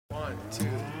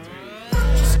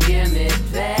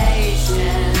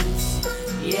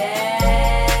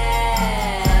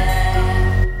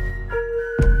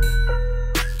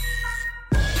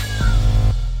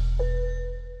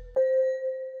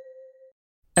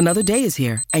Another day is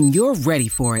here, and you're ready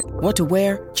for it. What to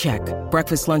wear? Check.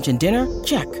 Breakfast, lunch, and dinner?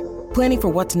 Check. Planning for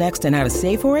what's next and how to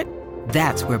save for it?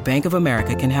 That's where Bank of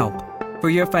America can help. For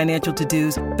your financial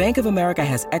to-dos, Bank of America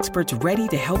has experts ready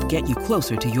to help get you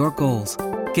closer to your goals.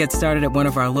 Get started at one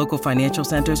of our local financial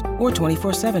centers or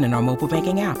 24/7 in our mobile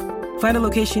banking app. Find a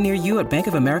location near you at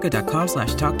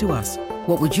bankofamerica.com/talktous.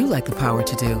 What would you like the power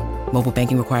to do? Mobile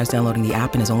banking requires downloading the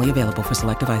app and is only available for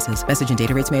select devices. Message and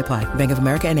data rates may apply. Bank of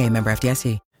America N.A., member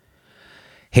FDIC.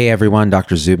 Hey everyone,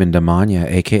 Dr. Zubin Damania,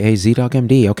 aka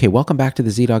ZDoggMD. Okay, welcome back to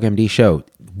the ZDoggMD show.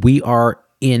 We are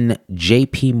in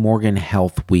JP Morgan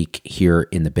Health Week here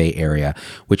in the Bay Area,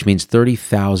 which means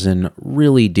 30,000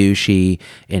 really douchey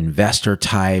investor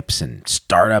types and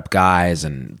startup guys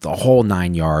and the whole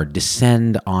 9 yard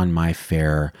descend on my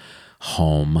fair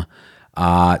home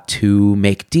to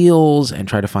make deals and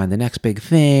try to find the next big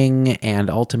thing and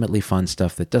ultimately fund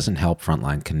stuff that doesn't help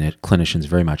frontline clinicians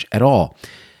very much at all.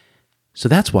 So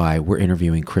that's why we're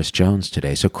interviewing Chris Jones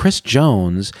today. So Chris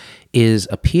Jones is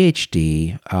a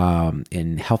PhD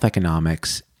in health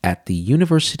economics at the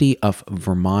University of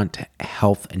Vermont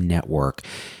Health Network.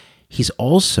 He's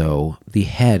also the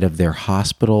head of their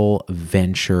hospital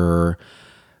venture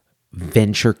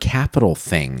capital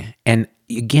thing. And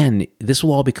again, this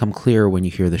will all become clear when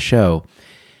you hear the show.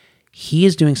 He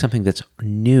is doing something that's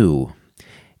new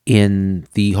in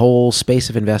the whole space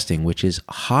of investing, which is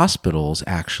hospitals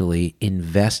actually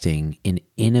investing in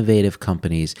innovative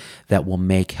companies that will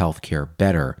make healthcare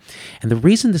better. And the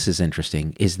reason this is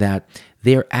interesting is that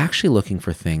they're actually looking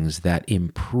for things that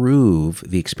improve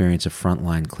the experience of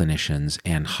frontline clinicians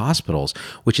and hospitals,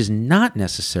 which is not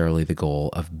necessarily the goal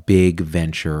of big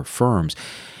venture firms.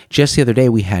 Just the other day,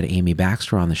 we had Amy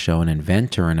Baxter on the show, an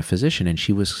inventor and a physician, and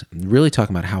she was really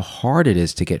talking about how hard it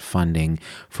is to get funding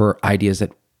for ideas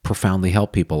that profoundly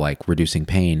help people, like reducing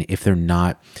pain, if they're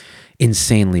not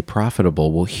insanely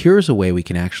profitable. Well, here's a way we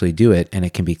can actually do it, and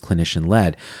it can be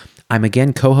clinician-led. I'm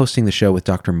again co-hosting the show with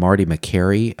Dr. Marty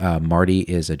Makary. Marty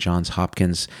is a Johns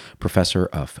Hopkins professor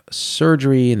of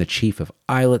surgery and the chief of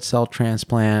islet cell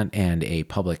transplant and a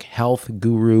public health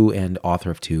guru and author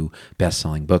of 2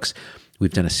 best-selling books.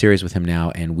 We've done a series with him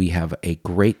now, and we have a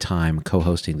great time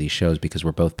co-hosting these shows because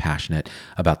we're both passionate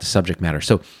about the subject matter.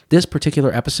 So this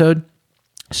particular episode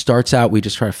starts out, we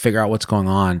just try to figure out what's going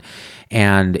on,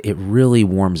 and it really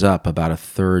warms up about a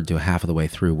third to a half of the way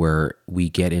through, where we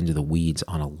get into the weeds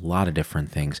on a lot of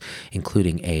different things,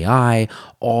 including AI,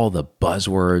 all the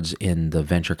buzzwords in the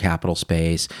venture capital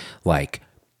space, like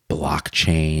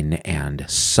blockchain and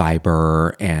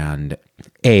cyber and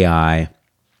AI.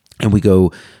 And we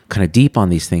go kind of deep on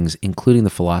these things, including the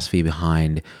philosophy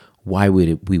behind why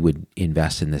we would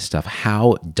invest in this stuff,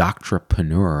 how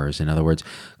doctorpreneurs, in other words,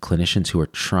 clinicians who are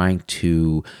trying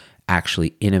to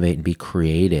actually innovate and be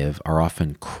creative, are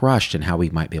often crushed, and how we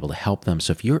might be able to help them.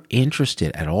 So if you're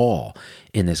interested at all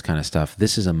in this kind of stuff,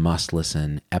 this is a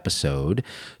must-listen episode.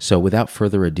 So without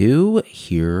further ado,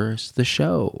 here's the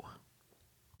show.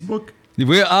 Book.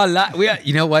 We are,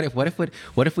 you know what? What if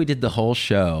we did the whole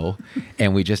show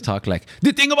and we just talked like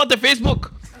the thing about the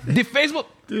Facebook.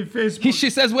 She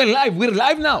says we're live. We're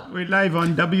live now. We're live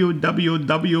on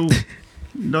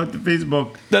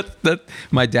www.facebook. That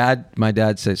my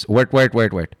dad says, wait.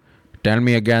 Tell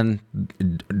me again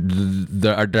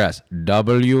the address.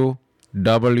 www.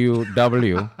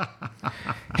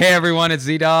 Hey everyone, it's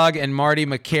Z-Dog and Marty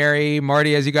Makary.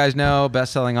 Marty, as you guys know,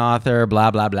 best-selling author,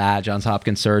 blah, blah, blah, Johns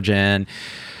Hopkins surgeon,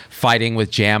 fighting with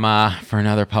JAMA for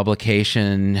another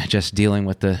publication, just dealing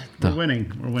with the... We're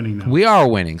winning now. We are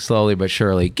winning, slowly but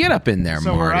surely. Get up in there,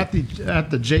 so Marty. So we're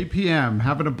at the JPM,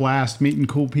 having a blast, meeting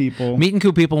cool people.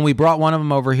 And we brought one of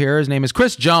them over here. His name is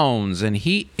Chris Jones, and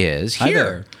he is here. Hi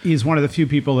there. He's one of the few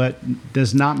people that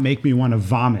does not make me want to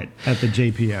vomit at the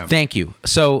JPM. Thank you.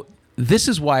 So this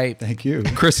is why Thank you.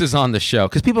 Chris is on the show.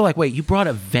 Because people are like, wait, you brought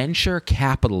a venture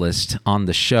capitalist on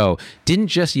the show. Didn't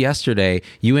just yesterday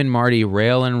you and Marty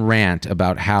rail and rant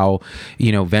about how,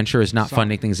 venture is not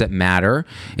funding things that matter,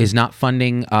 is not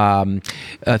funding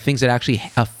things that actually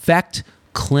affect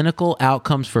clinical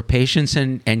outcomes for patients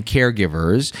and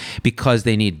caregivers, because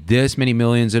they need this many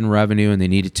millions in revenue, and they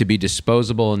need it to be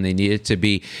disposable, and they need it to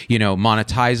be,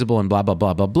 monetizable, and blah, blah,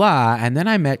 blah, blah, blah. And then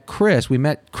I met Chris. We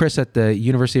met Chris at the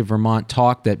University of Vermont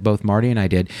talk that both Marty and I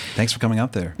did. Thanks for coming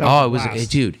out there.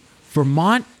 Dude,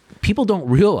 Vermont, people don't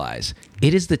realize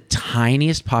it is the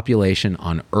tiniest population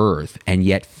on Earth, and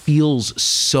yet feels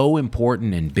so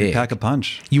important and big. You pack a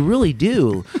punch. You really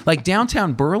do. Like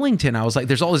downtown Burlington, I was like,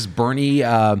 there's all this Bernie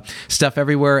stuff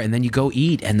everywhere, and then you go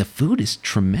eat, and the food is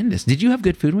tremendous. Did you have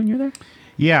good food when you were there?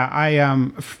 Yeah,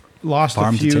 lost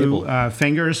Farm a to few table.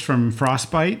 fingers from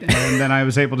frostbite, and then I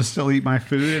was able to still eat my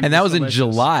food. And that was in delicious.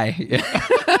 July.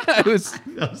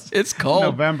 It's cold.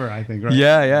 November, I think, right?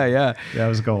 Yeah. Yeah, it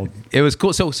was cold. It was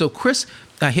cool. So Chris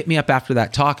hit me up after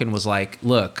that talk and was like,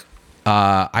 look,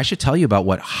 I should tell you about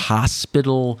what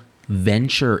hospital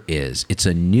venture is. It's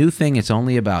a new thing. It's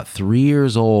only about 3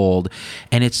 years old.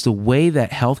 And it's the way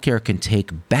that healthcare can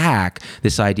take back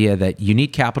this idea that you need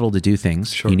capital to do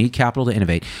things. Sure. You need capital to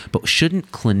innovate. But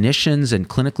shouldn't clinicians and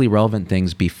clinically relevant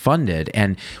things be funded?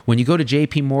 And when you go to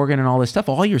JP Morgan and all this stuff,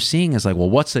 all you're seeing is like, well,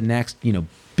 what's the next,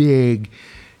 big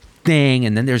thing?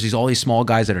 And then there's all these small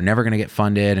guys that are never going to get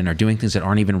funded and are doing things that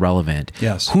aren't even relevant.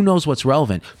 Yes. Who knows what's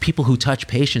relevant? People who touch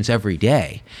patients every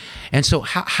day. And so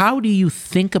how do you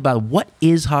think about what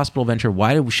is hospital venture?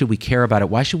 Why should we care about it?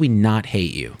 Why should we not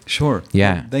hate you? Sure.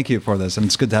 Yeah. Well, thank you for this. And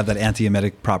it's good to have that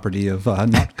antiemetic property of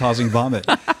not causing vomit.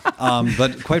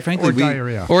 But quite frankly,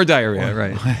 Or diarrhea,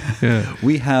 right. Yeah.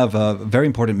 We have a very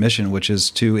important mission, which is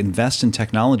to invest in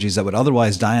technologies that would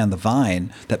otherwise die on the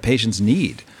vine that patients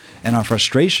need. And our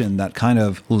frustration that kind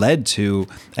of led to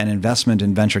an investment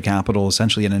in venture capital,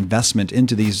 essentially an investment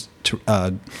into these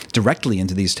directly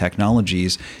into these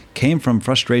technologies, came from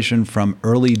frustration from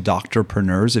early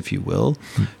doctorpreneurs, if you will,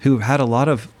 who had a lot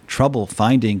of trouble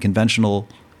finding conventional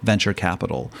venture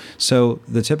capital. So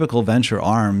the typical venture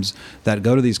arms that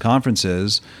go to these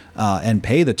conferences and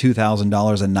pay the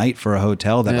 $2,000 a night for a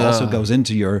hotel that also goes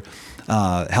into your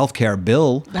healthcare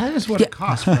bill. That is what it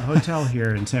costs for a hotel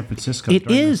here in San Francisco. It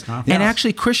during is. this conference. And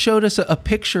actually, Chris showed us a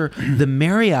picture. The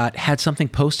Marriott had something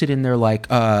posted in their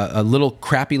a little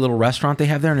crappy little restaurant they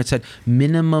have there, and it said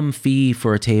minimum fee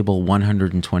for a table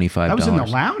 $125. That was in the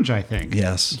lounge, I think.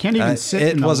 Yes. You can't even sit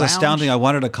in the It was lounge. astounding. I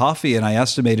wanted a coffee, and I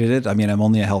estimated it. I mean, I'm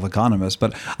only a health economist,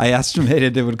 but I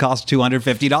estimated it would cost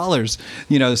 $250,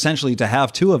 essentially to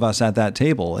have two of us at that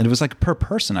table. And it was like per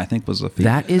person, I think, was the fee.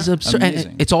 That is absurd.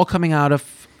 Amazing. And it's all coming out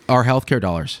of our healthcare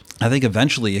dollars. I think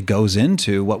eventually it goes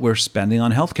into what we're spending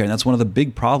on healthcare, and that's one of the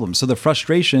big problems. So the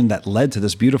frustration that led to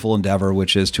this beautiful endeavor,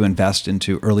 which is to invest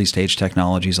into early stage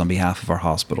technologies on behalf of our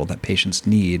hospital that patients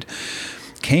need,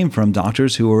 came from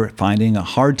doctors who were finding a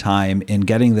hard time in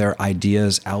getting their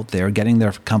ideas out there, getting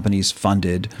their companies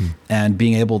funded, and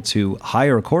being able to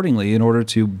hire accordingly in order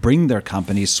to bring their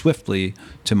companies swiftly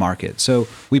to market. So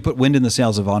we put wind in the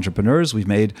sails of entrepreneurs. We've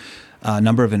made a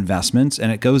number of investments,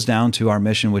 and it comes down to our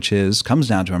mission, which is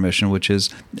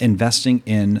investing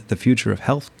in the future of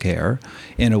healthcare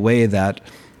in a way that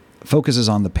focuses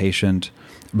on the patient,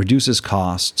 reduces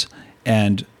costs,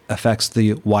 and affects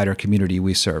the wider community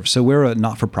we serve. So we're a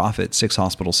not-for-profit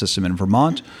 6-hospital system in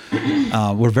Vermont.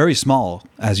 We're very small,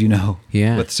 as you know,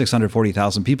 with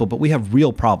 640,000 people, but we have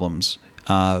real problems,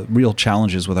 real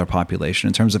challenges with our population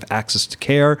in terms of access to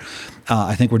care.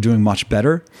 I think we're doing much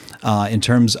better in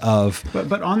terms of...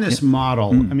 But on this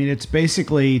model, I mean, it's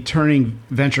basically turning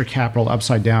venture capital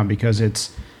upside down because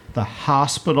it's the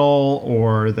hospital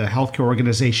or the healthcare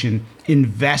organization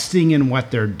investing in what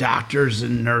their doctors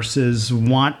and nurses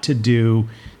want to do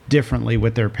differently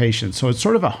with their patients. So it's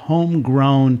sort of a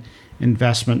homegrown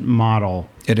investment model.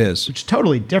 It is. Which is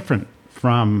totally different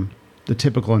from the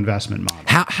typical investment model.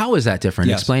 How is that different?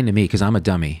 Yes. Explain to me, because I'm a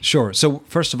dummy. Sure. So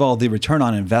first of all, the return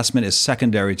on investment is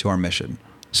secondary to our mission.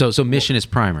 So mission is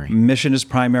primary. Mission is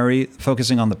primary.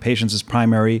 Focusing on the patients is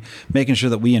primary. Making sure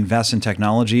that we invest in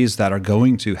technologies that are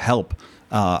going to help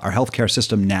our healthcare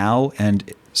system now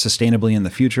and sustainably in the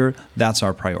future. That's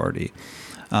our priority.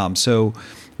 So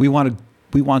we want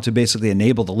to basically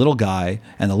enable the little guy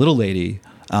and the little lady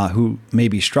who may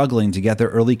be struggling to get their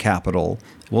early capital.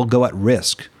 We'll go at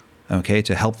risk,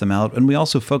 to help them out. And we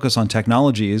also focus on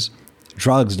technologies,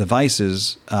 drugs,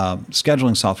 devices,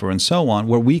 scheduling software, and so on,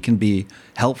 where we can be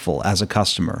helpful as a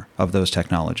customer of those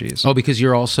technologies. Oh, because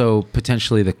you're also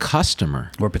potentially the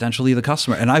customer. We're potentially the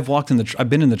customer. And I've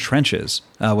been in the trenches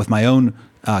with my own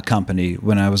company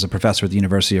when I was a professor at the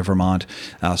University of Vermont.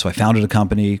 So I founded a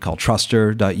company called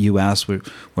Truster.us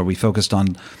where we focused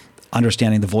on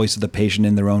understanding the voice of the patient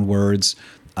in their own words.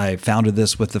 I founded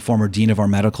this with the former dean of our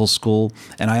medical school,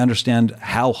 and I understand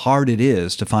how hard it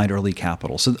is to find early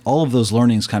capital. So all of those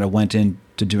learnings kind of went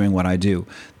into doing what I do.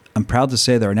 I'm proud to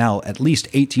say there are now at least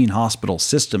 18 hospital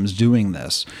systems doing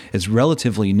this. It's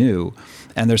relatively new,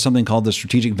 and there's something called the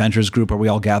Strategic Ventures Group where we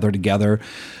all gather together,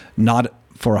 not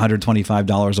for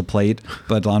 $125 a plate,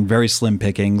 but on very slim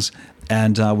pickings.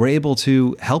 And we're able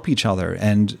to help each other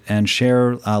and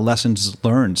share lessons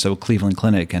learned. So Cleveland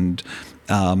Clinic and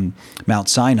Mount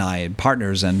Sinai and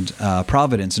Partners and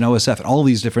Providence and OSF and all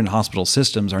these different hospital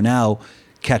systems are now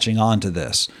catching on to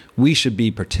this. We should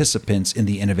be participants in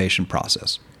the innovation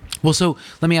process. Well, so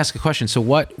let me ask a question. So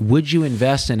what would you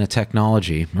invest in a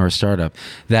technology or a startup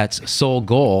that's sole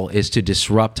goal is to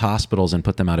disrupt hospitals and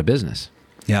put them out of business?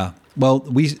 Yeah. Well,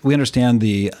 we understand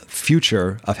the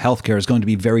future of healthcare is going to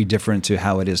be very different to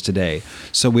how it is today.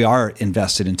 So we are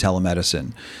invested in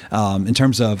telemedicine. In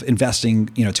terms of investing,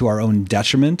 to our own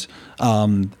detriment,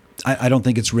 I don't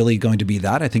think it's really going to be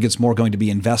that. I think it's more going to be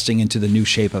investing into the new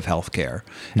shape of healthcare.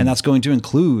 And that's going to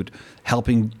include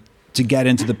helping to get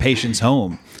into the patient's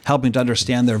home, helping to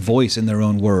understand their voice in their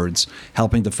own words,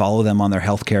 helping to follow them on their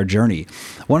healthcare journey.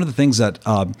 One of the things that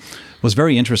was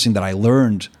very interesting that I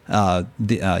learned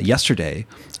yesterday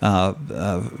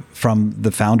from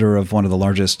the founder of one of the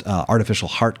largest artificial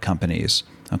heart companies,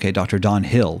 Dr. Don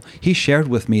Hill, he shared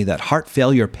with me that heart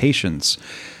failure patients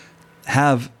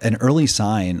have an early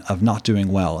sign of not doing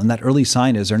well. And that early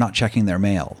sign is they're not checking their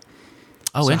mail.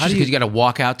 Oh, so interesting, because you got to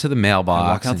walk out to the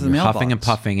mailbox, huffing and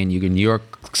puffing, and you're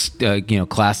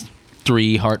class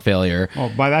 3 heart failure.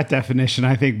 Well, by that definition,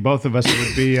 I think both of us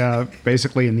would be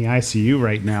basically in the ICU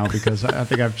right now, because I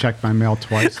think I've checked my mail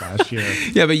twice last year.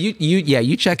 Yeah, but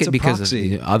you check it because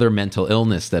of other mental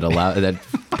illness that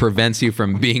prevents you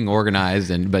from being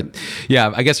organized. But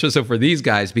I guess so for these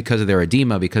guys, because of their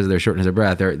edema, because of their shortness of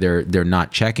breath, they're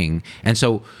not checking. And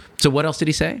so what else did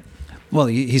he say? Well,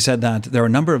 he said that there are a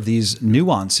number of these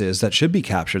nuances that should be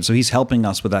captured. So he's helping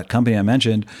us with that company I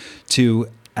mentioned to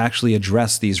actually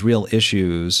address these real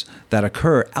issues that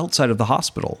occur outside of the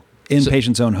hospital in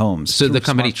patients' own homes. So the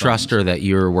company Truster that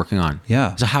you're working on.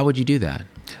 Yeah. So how would you do that?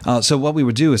 So what we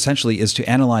would do essentially is to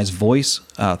analyze voice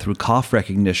through cough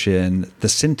recognition, the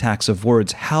syntax of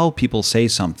words, how people say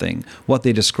something, what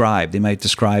they describe. They might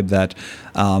describe that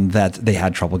they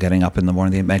had trouble getting up in the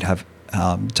morning. They might have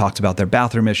talked about their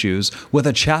bathroom issues with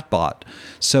a chatbot.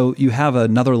 So you have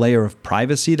another layer of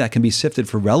privacy that can be sifted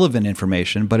for relevant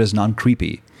information, but is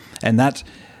non-creepy. And that,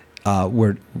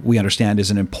 we understand,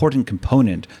 is an important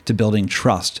component to building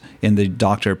trust in the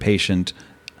doctor-patient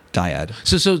dyad.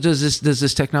 So does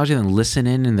this technology then listen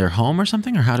in their home or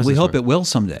something, or how does we this hope work? it will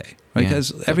someday, right?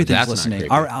 Because everything's listening.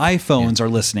 Our iPhones are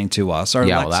listening to us. Our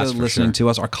Alexa is listening to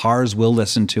us. Our cars will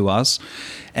listen to us.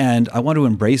 And I want to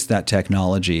embrace that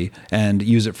technology and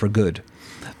use it for good.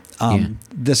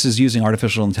 This is using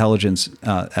artificial intelligence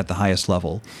at the highest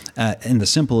level in the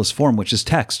simplest form, which is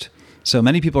text. So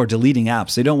many people are deleting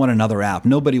apps. They don't want another app.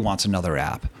 Nobody wants another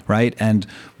app, right? And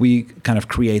we kind of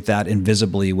create that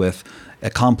invisibly with a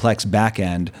complex back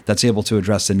end that's able to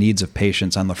address the needs of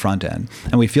patients on the front end.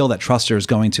 And we feel that Truster is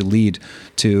going to lead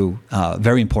to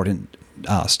very important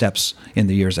steps in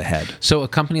the years ahead. So a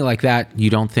company like that,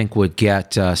 you don't think would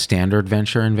get standard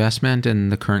venture investment in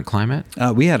the current climate?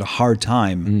 We had a hard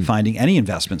time finding any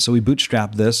investment. So we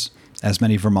bootstrapped this, as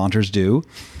many Vermonters do,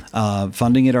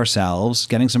 funding it ourselves,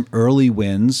 getting some early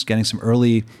wins, getting some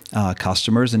early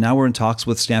customers. And now we're in talks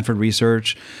with Stanford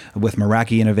Research, with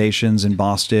Makary Innovations in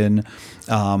Boston,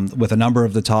 with a number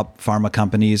of the top pharma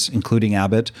companies, including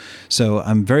Abbott. So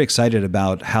I'm very excited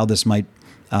about how this might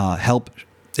help.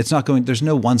 There's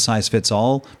no one size fits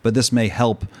all, but this may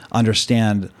help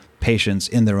understand patients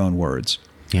in their own words.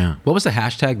 Yeah. What was the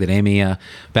hashtag that Amy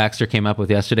Baxter came up with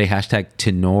yesterday? Hashtag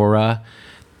Tenora.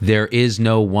 There is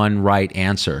no one right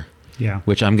answer. Yeah.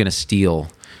 Which I'm going to steal.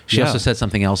 She also said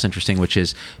something else interesting, which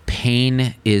is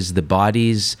pain is the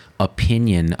body's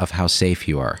opinion of how safe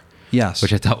you are. Yes.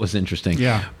 Which I thought was interesting.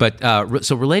 Yeah. But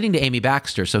so relating to Amy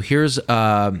Baxter, so here's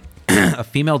a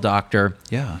female doctor,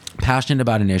 passionate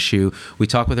about an issue. We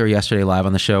talked with her yesterday live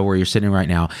on the show where you're sitting right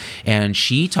now, and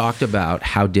she talked about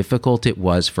how difficult it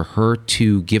was for her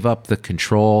to give up the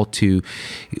control, to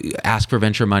ask for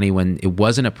venture money when it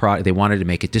wasn't a product. They wanted to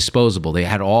make it disposable. They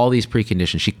had all these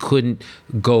preconditions. She couldn't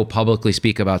go publicly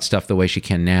speak about stuff the way she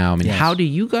can now. I mean, how do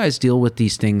you guys deal with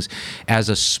these things as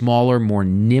a smaller, more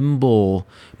nimble,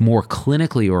 more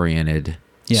clinically oriented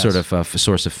sort of a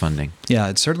source of funding? Yeah,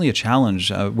 it's certainly a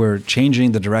challenge. We're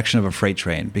changing the direction of a freight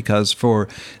train because for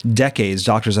decades,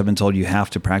 doctors have been told you have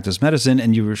to practice medicine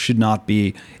and you should not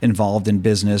be involved in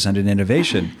business and in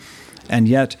innovation. And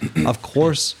yet, of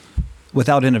course,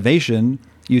 without innovation,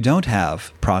 you don't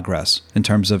have progress in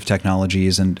terms of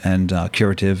technologies and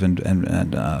curative and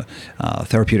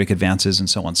therapeutic advances and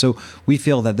so on. So we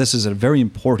feel that this is a very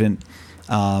important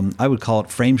I would call it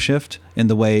frame shift in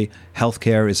the way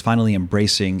healthcare is finally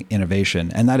embracing innovation.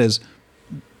 And that is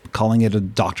calling it a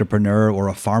doctorpreneur or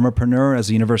a pharmapreneur, as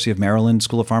the University of Maryland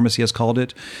School of Pharmacy has called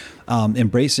it,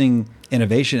 embracing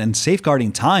innovation and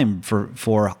safeguarding time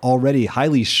for already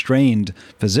highly strained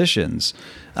physicians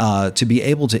to be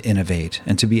able to innovate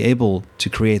and to be able to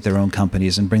create their own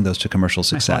companies and bring those to commercial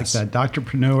success. I like that.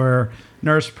 Doctorpreneur,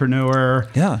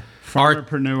 nursepreneur. Yeah.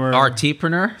 Farmerpreneur.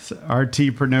 RTpreneur?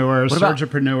 RTpreneur. What about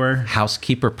Surgipreneur.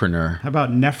 Housekeeperpreneur? How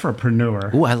about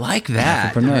Nephrepreneur? Ooh, I like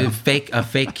that. A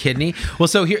fake kidney. Well,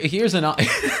 so here's an...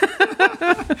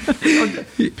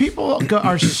 People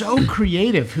are so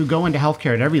creative who go into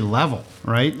healthcare at every level,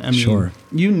 right? I mean, Sure.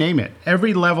 You name it.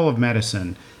 Every level of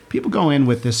medicine. People go in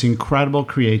with this incredible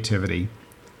creativity.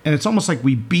 And it's almost like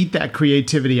we beat that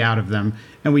creativity out of them.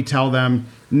 And we tell them,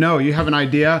 no, you have an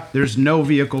idea. There's no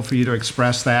vehicle for you to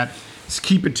express that. Just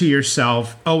keep it to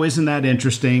yourself. Oh, isn't that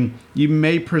interesting? You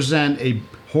may present a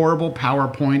horrible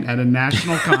PowerPoint at a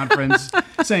national conference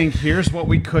saying, here's what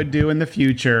we could do in the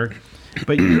future.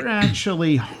 But you're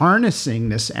actually harnessing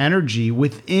this energy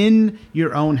within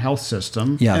your own health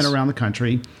system and around the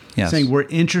country, saying we're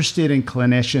interested in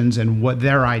clinicians and what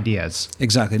their ideas.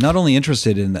 Exactly. Not only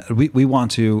interested in that, we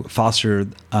want to foster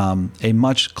a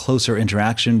much closer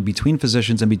interaction between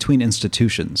physicians and between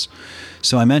institutions.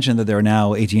 So I mentioned that there are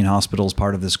now 18 hospitals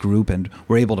part of this group, and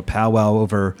we're able to powwow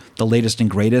over the latest and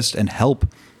greatest and help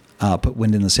put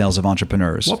wind in the sails of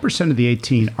entrepreneurs. What % of the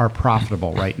 18 are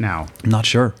profitable right now? I'm not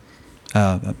sure.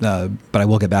 But I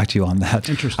will get back to you on that.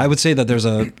 Interesting. I would say that there's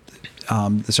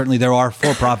certainly there are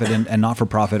for-profit and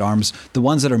not-for-profit arms. The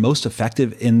ones that are most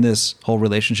effective in this whole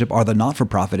relationship are the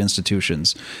not-for-profit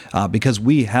institutions, because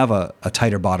we have a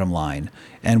tighter bottom line,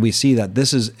 and we see that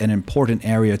this is an important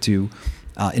area to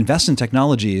invest in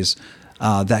technologies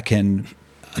that can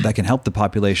help the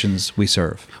populations we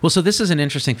serve. Well, so this is an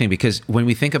interesting thing, because when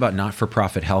we think about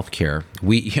not-for-profit healthcare,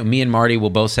 me and Marty will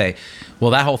both say, well,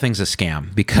 that whole thing's a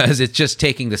scam, because it's just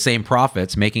taking the same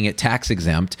profits, making it tax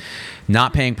exempt,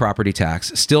 not paying property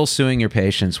tax, still suing your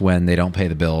patients when they don't pay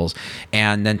the bills,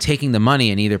 and then taking the money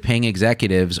and either paying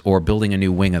executives or building a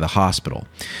new wing of the hospital.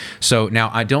 So now,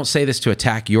 I don't say this to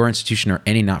attack your institution or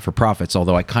any not-for-profits,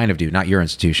 although I kind of do, not your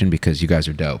institution, because you guys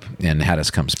are dope and had us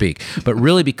come speak, but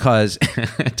really because,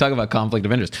 talk about conflict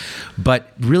of interest,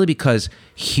 but really because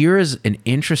here's an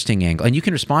interesting angle, and you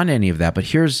can respond to any of that, but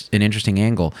here's an interesting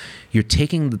angle. You're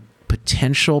taking the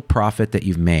potential profit that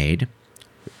you've made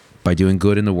by doing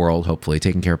good in the world, hopefully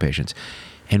taking care of patients,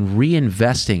 and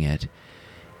reinvesting it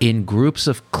in groups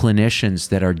of clinicians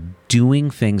that are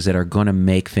doing things that are going to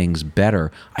make things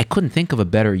better. I couldn't think of a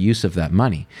better use of that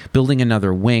money. Building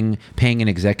another wing, paying an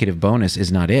executive bonus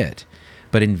is not it.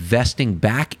 But investing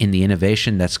back in the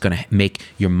innovation that's going to make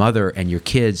your mother and your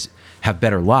kids have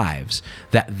better lives,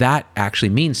 that actually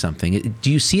means something.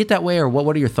 Do you see it that way, or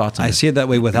what are your thoughts on it? I see it that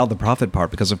way without the profit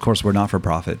part, because of course we're not for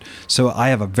profit. So I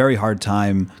have a very hard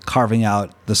time carving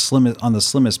out the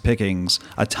slimmest pickings,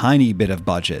 a tiny bit of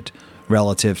budget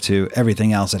relative to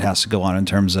everything else that has to go on in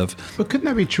terms of But couldn't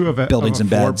that be true of a buildings and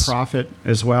beds for-profit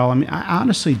as well? I mean, I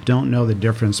honestly don't know the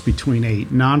difference between a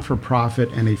non-for-profit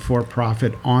and a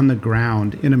for-profit on the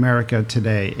ground in America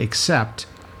today, except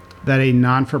that a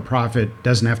non-for-profit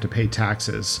doesn't have to pay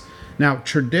taxes. Now,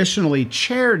 traditionally,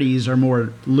 charities are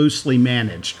more loosely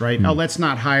managed, right? Oh, let's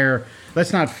not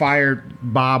fire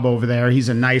Bob over there. He's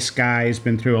a nice guy. He's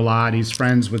been through a lot. He's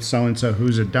friends with so-and-so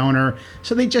who's a donor.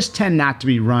 So they just tend not to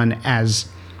be run as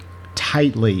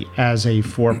tightly as a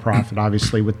for-profit,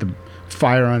 obviously, with the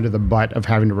fire under the butt of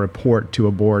having to report to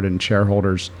a board and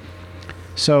shareholders.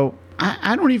 So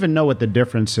I don't even know what the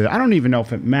difference is. I don't even know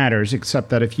if it matters, except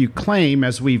that if you claim,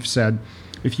 as we've said,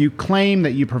 if you claim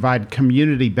that you provide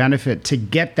community benefit to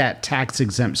get that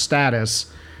tax-exempt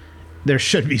status, there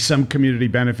should be some community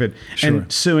benefit. Sure.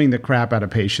 And suing the crap out of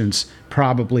patients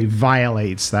probably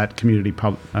violates that community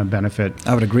benefit.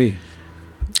 I would agree.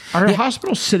 Are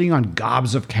hospitals sitting on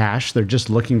gobs of cash? They're just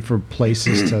looking for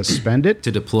places to spend it?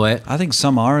 To deploy it? I think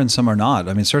some are and some are not.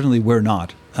 I mean, certainly we're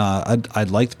not. I'd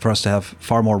like for us to have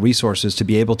far more resources to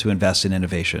be able to invest in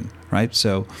innovation, right?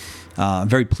 So I'm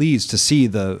very pleased to see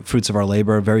the fruits of our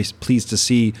labor, very pleased to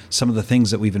see some of the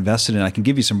things that we've invested in. I can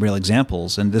give you some real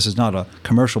examples, and this is not a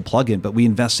commercial plug-in, but we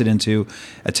invested into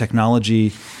a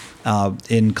technology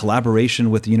in collaboration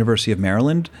with the University of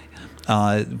Maryland.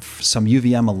 Some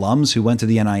UVM alums who went to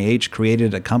the NIH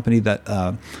created a company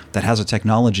that has a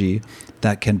technology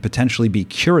that can potentially be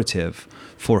curative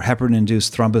for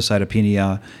heparin-induced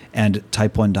thrombocytopenia and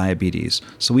type 1 diabetes.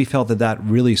 So we felt that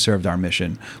really served our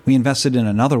mission. We invested in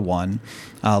another one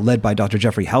led by Dr.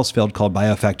 Jeffrey Hausfeld called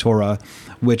Biofactora,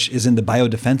 which is in the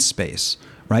biodefense space,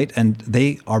 right? And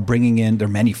they're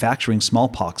manufacturing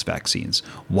smallpox vaccines.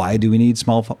 Why do we need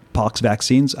smallpox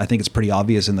vaccines? I think it's pretty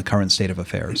obvious in the current state of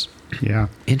affairs. Yeah.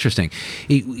 Interesting.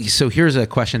 So here's a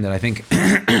question that I think,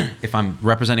 if I'm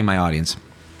representing my audience,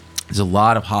 there's a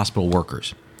lot of hospital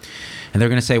workers. And they're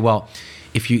going to say, well,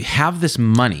 if you have this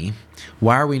money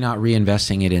why are we not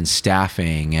reinvesting it in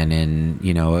staffing and in,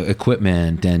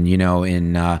 equipment and,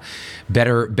 in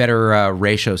better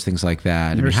ratios, things like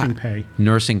that?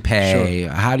 Nursing pay. Sure.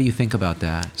 How do you think about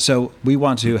that? So we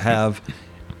want to have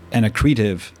an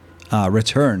accretive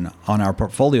return on our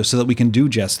portfolio so that we can do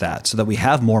just that, so that we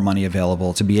have more money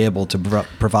available to be able to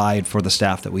provide for the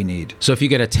staff that we need. So if you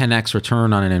get a 10x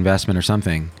return on an investment or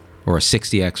something, or a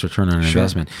 60x return on an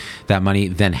investment, that money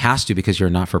then has to, because you're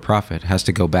a not-for-profit, has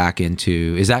to go back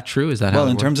into, is that true? Is that how it works?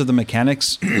 Well, in terms of the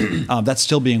mechanics, that's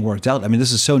still being worked out. I mean,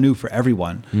 this is so new for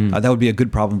everyone. That would be a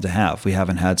good problem to have. We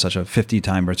haven't had such a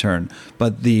 50-time return.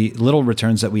 But the little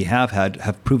returns that we have had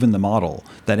have proven the model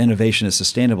that innovation is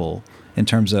sustainable in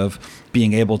terms of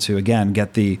being able to, again,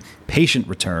 get the patient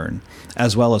return,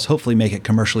 as well as hopefully make it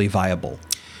commercially viable.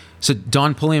 So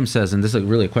Don Pulliam says, and this is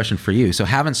really a question for you, so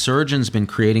haven't surgeons been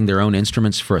creating their own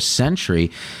instruments for a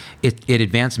century? It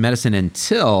advanced medicine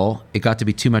until it got to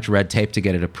be too much red tape to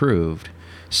get it approved.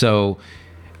 So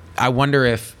I wonder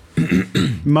if...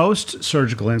 Most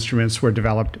surgical instruments were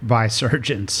developed by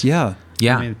surgeons. Yeah.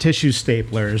 I mean, tissue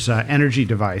staplers, energy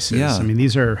devices. Yeah. I mean,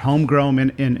 these are homegrown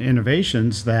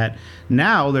innovations that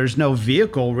now there's no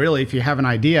vehicle, really, if you have an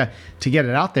idea, to get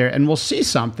it out there. And we'll see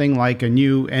something like a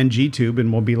new NG tube,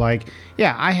 and we'll be like,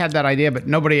 yeah, I had that idea, but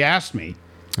nobody asked me.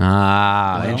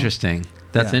 Interesting.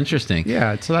 That's interesting.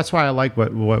 Yeah, so that's why I like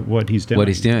what he's doing. What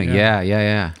he's doing,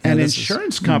 yeah. And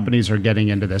insurance companies are getting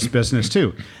into this business,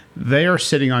 too. They are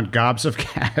sitting on gobs of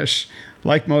cash,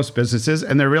 like most businesses,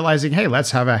 and they're realizing, hey,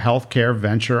 let's have a healthcare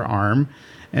venture arm.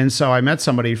 And so I met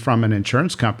somebody from an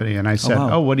insurance company, and I said,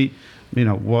 what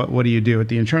do you do at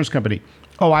the insurance company?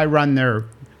 Oh, I run their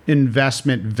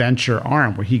investment venture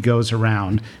arm, where he goes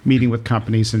around meeting with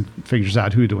companies and figures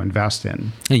out who to invest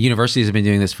in. And universities have been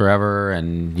doing this forever,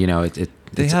 and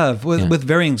they have with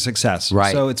varying success.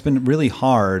 Right. So it's been really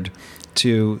hard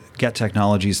to get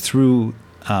technologies through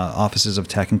offices of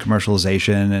tech and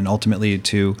commercialization, and ultimately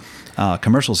to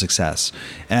commercial success.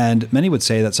 And many would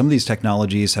say that some of these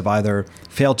technologies have either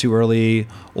failed too early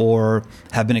or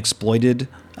have been exploited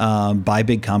by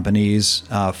big companies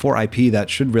for IP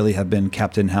that should really have been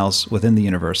kept in-house within the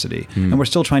university. And we're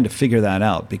still trying to figure that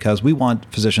out, because we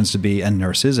want physicians to be, and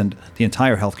nurses and the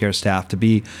entire healthcare staff, to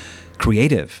be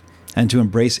creative and to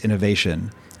embrace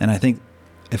innovation. And I think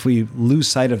if we lose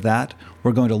sight of that,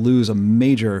 we're going to lose a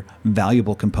major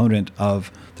valuable component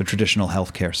of the traditional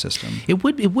healthcare system. It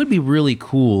would be really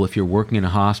cool if you're working in a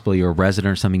hospital, you're a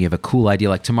resident or something, you have a cool idea.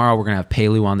 Like tomorrow we're going to have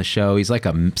Pelu on the show. He's like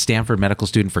a Stanford medical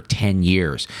student for 10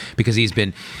 years because he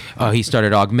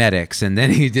started Augmetics, and then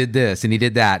he did this and he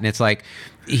did that. And it's like,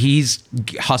 he's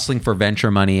hustling for venture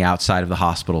money outside of the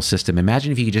hospital system.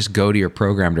 Imagine if you could just go to your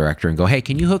program director and go, hey,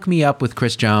 can you hook me up with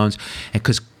Chris Jones? And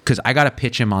because I got to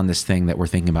pitch him on this thing that we're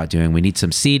thinking about doing. We need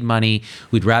some seed money.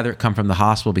 We'd rather it come from the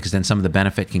hospital, because then some of the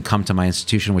benefit can come to my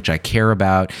institution, which I care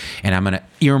about. And I'm going to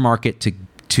earmark it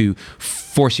to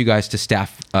force you guys to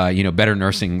staff, better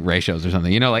nursing ratios or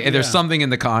something. There's something in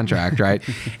the contract, right?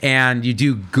 And you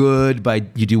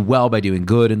do well by doing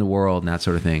good in the world and that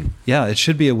sort of thing. Yeah, it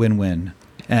should be a win-win.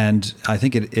 And I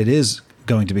think it is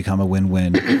going to become a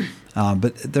win-win.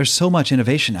 But there's so much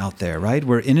innovation out there, right?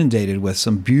 We're inundated with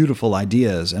some beautiful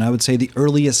ideas. And I would say the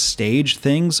earliest stage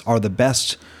things are the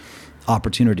best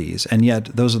opportunities. And yet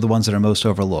those are the ones that are most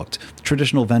overlooked.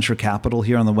 Traditional venture capital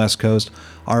here on the West Coast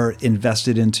are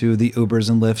invested into the Ubers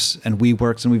and Lyfts and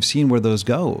WeWorks, and we've seen where those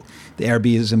go, the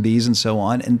Airbnbs and so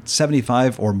on. And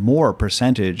 75 or more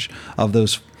percentage of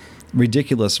those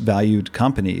ridiculous valued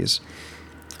companies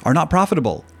are not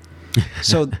profitable.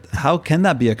 So how can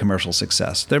that be a commercial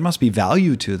success? There must be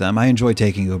value to them. I enjoy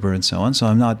taking Uber and so on, so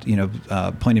I'm not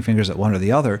pointing fingers at one or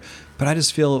the other, but I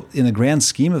just feel in the grand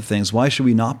scheme of things, why should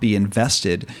we not be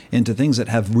invested into things that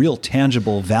have real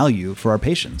tangible value for our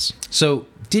patients? So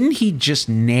didn't he just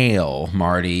nail,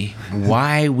 Marty,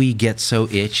 why we get so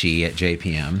itchy at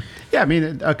JPM? Yeah, I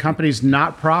mean, a company's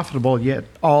not profitable, yet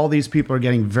all these people are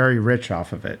getting very rich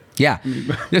off of it. Yeah.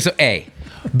 So A.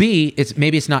 B,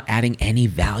 maybe it's not adding any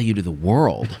value to the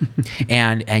world.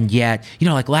 and yet,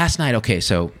 like last night, okay,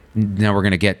 so now we're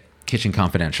going to get Kitchen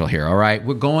Confidential here, all right?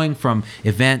 We're going from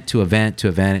event to event to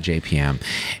event at JPM.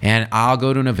 And I'll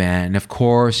go to an event, and of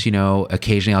course,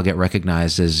 occasionally I'll get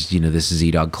recognized as, this is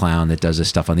E-Dog Clown that does this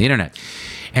stuff on the internet.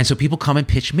 And so people come and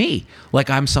pitch me like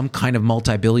I'm some kind of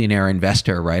multi-billionaire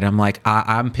investor, right? I'm like,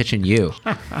 I'm pitching you.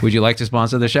 Would you like to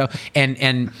sponsor the show?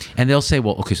 And they'll say,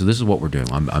 well, okay, so this is what we're doing.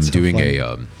 I'm doing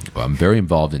I'm very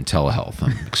involved in telehealth.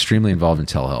 I'm extremely involved in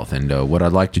telehealth. And what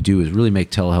I'd like to do is really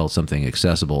make telehealth something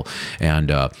accessible. And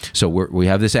so we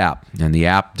have this app, and the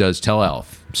app does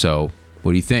telehealth. So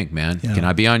what do you think, man? Yeah. Can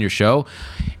I be on your show?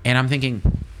 And I'm thinking,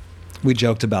 We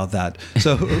joked about that.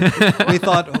 So we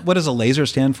thought, what does a laser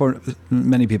stand for?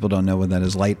 Many people don't know what that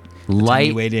is. Light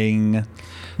attenuating,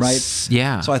 right?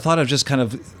 Yeah. So I thought of just kind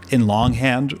of in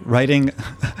longhand writing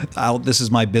out, this is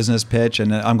my business pitch,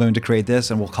 and I'm going to create this,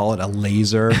 and we'll call it a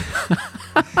laser.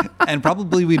 And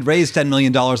probably we'd raise $10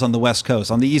 million on the West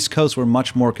Coast. On the East Coast, we're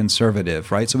much more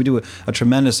conservative, right? So we do a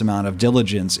tremendous amount of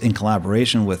diligence in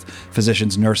collaboration with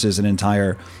physicians, nurses, and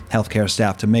entire healthcare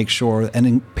staff to make sure,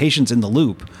 and patients in the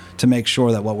loop, to make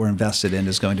sure that what we're invested in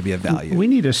is going to be of value. We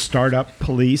need a startup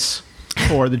police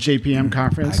for the JPM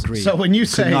conference. I agree. So when you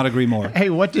say, could not agree more. Hey,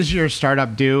 what does your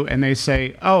startup do? And they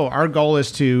say, oh, our goal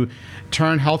is to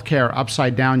turn healthcare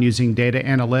upside down using data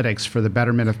analytics for the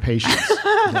betterment of patients.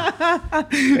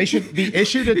 They should be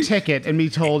issued a ticket and be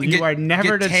told you are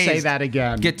never to say that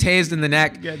again. Get tased in the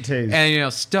neck. Get tased.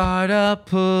 And, startup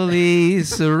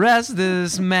police, arrest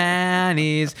this man.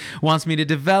 He wants me to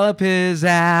develop his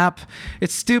app.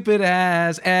 It's stupid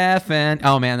as F. And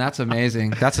oh, man, that's amazing.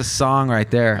 That's a song right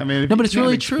there. I mean, no, but it's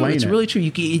really true. It's really true.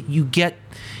 You get,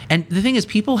 and the thing is,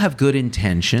 people have good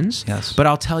intentions. Yes. But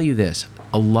I'll tell you this.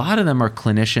 A lot of them are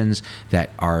clinicians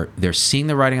they're seeing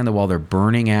the writing on the wall, they're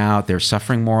burning out, they're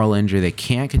suffering moral injury, they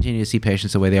can't continue to see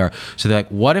patients the way they are. So they're like,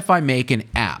 what if I make an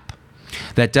app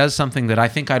that does something that I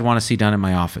think I'd want to see done in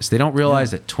my office? They don't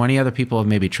realize that 20 other people have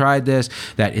maybe tried this,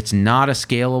 that it's not a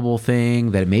scalable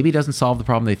thing, that it maybe doesn't solve the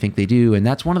problem they think they do. And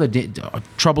that's one of the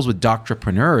troubles with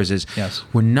Doctorpreneurs is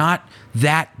we're not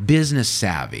that business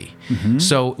savvy. Mm-hmm.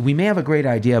 So we may have a great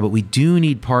idea, but we do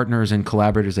need partners and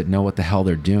collaborators that know what the hell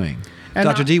they're doing. And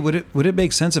Dr. D, would it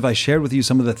make sense if I shared with you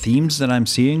some of the themes that I'm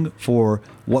seeing for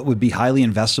what would be highly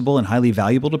investable and highly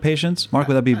valuable to patients? Mark,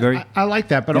 would that be very... I like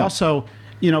that, but also,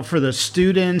 for the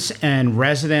students and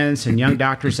residents and young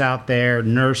doctors out there,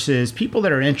 nurses, people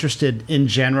that are interested in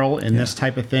general in this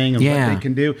type of thing and what they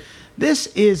can do, this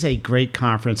is a great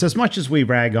conference, as much as we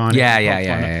rag on it.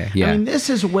 Yeah. I mean, this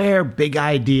is where big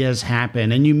ideas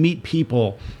happen, and you meet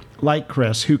people like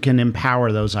Chris, who can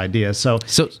empower those ideas. So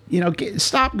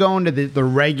stop going to the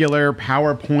regular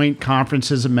PowerPoint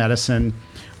conferences of medicine,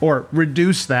 or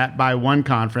reduce that by one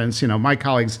conference. My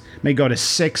colleagues may go to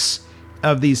 6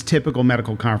 of these typical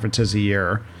medical conferences a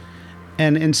year.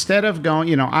 And instead of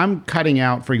going, I'm cutting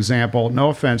out, for example, no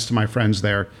offense to my friends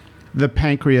there, the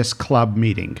Pancreas Club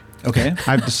meeting. Okay.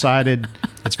 I've decided...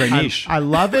 It's very niche. I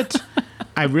love it.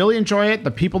 I really enjoy it. The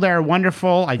people there are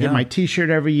wonderful. I get my T-shirt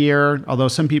every year, although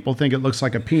some people think it looks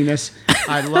like a penis.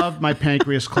 I love my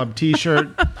Pancreas Club T-shirt.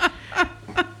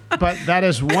 But that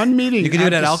is one meeting. You can do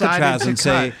it at Alcatraz and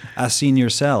say, "I've seen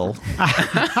your cell."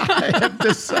 I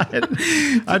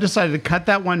decided to cut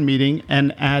that one meeting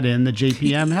and add in the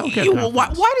JPM healthcare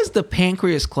conference. Why does the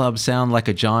Pancreas Club sound like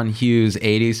a John Hughes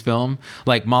 80s film?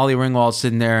 Like Molly Ringwald's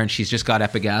sitting there and she's just got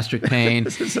epigastric pain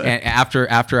and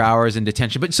after hours in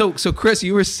detention. But so Chris,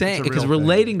 you were saying, because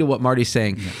relating to what Marty's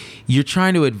saying, you're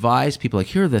trying to advise people, like,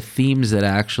 here are the themes that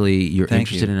actually you're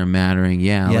interested in or mattering.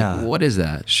 Yeah. Like, what is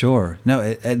that? Sure.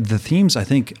 No, the themes, I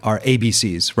think, are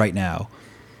ABCs right now.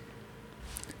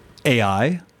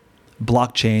 AI,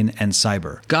 blockchain, and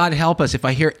cyber. God help us. If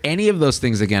I hear any of those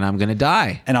things again, I'm going to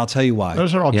die. And I'll tell you why.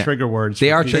 Those are all trigger words.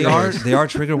 They are trigger words. They are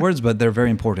trigger words, but they're very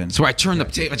important. So I turn the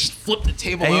table, I just flip the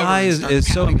table over. AI is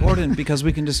so important because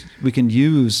we can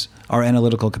use our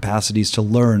analytical capacities to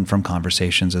learn from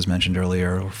conversations, as mentioned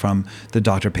earlier, or from the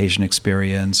doctor-patient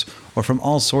experience, or from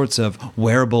all sorts of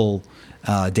wearable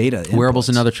data. Wearables,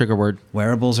 another trigger word.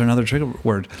 Wearables are another trigger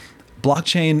word.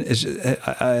 Blockchain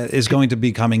is going to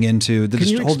be coming into the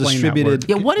whole distributed.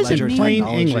 Yeah, what is it? Plain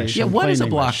English. Yeah, what is a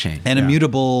blockchain? An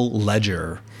immutable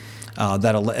ledger.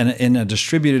 That in a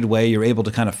distributed way, you're able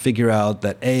to kind of figure out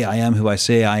that A, I am who I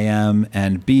say I am,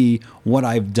 and B, what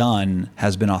I've done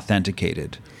has been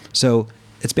authenticated. So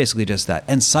it's basically just that.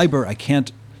 And cyber, I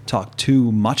can't talk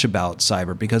too much about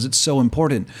cyber because it's so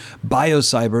important.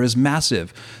 Biocyber is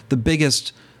massive. The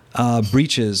biggest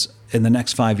breaches in the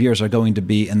next 5 years are going to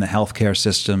be in the healthcare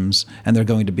systems, and they're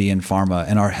going to be in pharma,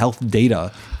 and our health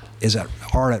data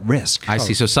are at risk. I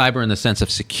see. So cyber in the sense of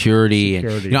security.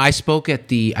 And, I spoke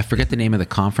at I forget the name of the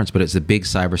conference, but it's the big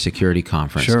cybersecurity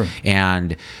conference. Sure.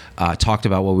 And talked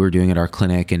about what we were doing at our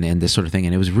clinic and this sort of thing.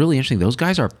 And it was really interesting. Those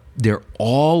guys they're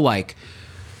all like,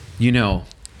 the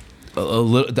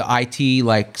IT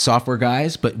like software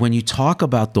guys, but when you talk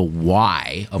about the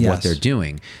why of what they're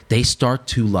doing, they start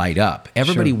to light up.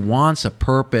 Everybody wants a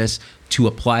purpose. to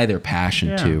apply their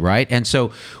passion to, right? And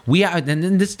so and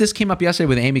then this came up yesterday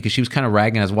with Amy because she was kind of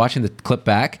ragging. I was watching the clip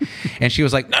back, and she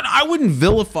was like, "No, I wouldn't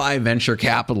vilify venture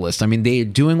capitalists. I mean, they're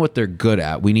doing what they're good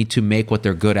at. We need to make what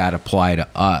they're good at apply to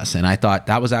us." And I thought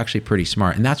that was actually pretty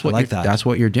smart. And that's what that's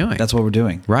what you're doing. That's what we're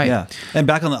doing, right? Yeah. And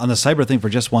back on the cyber thing for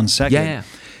just 1 second. Yeah.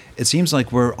 It seems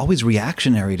like we're always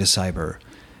reactionary to cyber,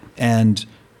 and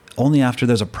only after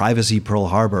there's a privacy Pearl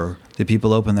Harbor do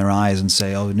people open their eyes and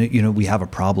say, "Oh, we have a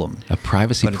problem." A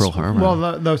privacy Pearl Harbor.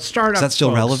 Well, the startup. Is that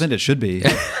still relevant? It should be.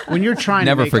 When you're trying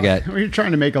Never to forget. when you're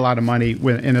trying to make a lot of money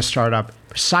in a startup,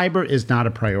 cyber is not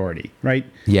a priority, right?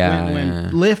 Yeah.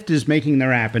 When Lyft is making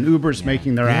their app and Uber's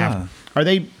making their app, are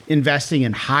they investing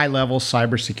in high-level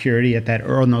cybersecurity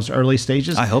in those early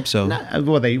stages? I hope so.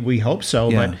 We hope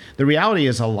so, but the reality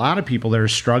is a lot of people that are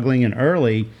struggling in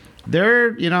early,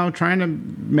 they're trying to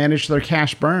manage their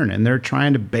cash burn, and they're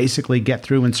trying to basically get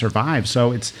through and survive.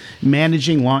 So it's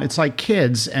managing it's like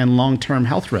kids and long-term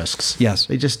health risks. Yes.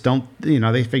 They just don't,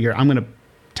 they figure I'm going to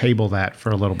table that for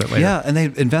a little bit later. Yeah, and they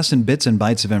invest in bits and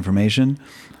bytes of information,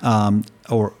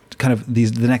 or kind of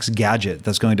the next gadget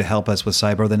that's going to help us with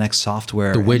cyber, the next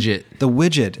software. The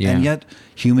widget. Yeah. And yet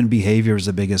human behavior is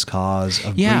the biggest cause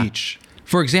of breach.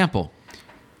 For example,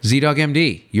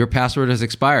 ZDoggMD, your password has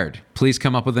expired. Please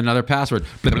come up with another password.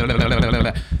 Blah, blah, blah, blah, blah,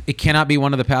 blah. It cannot be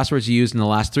one of the passwords you used in the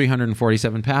last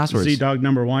 347 passwords. ZDog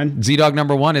number 1. ZDog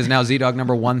number 1 is now ZDog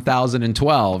number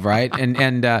 1012, right?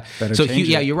 And so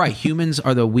you're right. Humans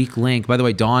are the weak link. By the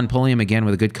way, Don Pulliam again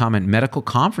with a good comment. Medical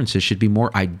conferences should be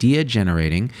more idea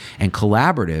generating and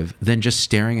collaborative than just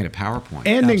staring at a PowerPoint.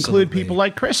 And include people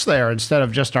like Chris there instead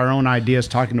of just our own ideas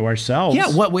talking to ourselves. Yeah.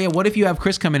 What if you have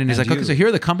Chris come in and he's like, okay, so here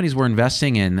are the companies we're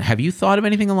investing in. Have you thought of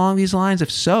anything along these lines? If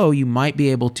so, you might be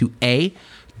able to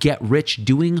get rich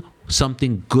doing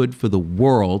something good for the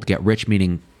world. Get rich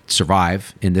meaning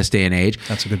survive in this day and age.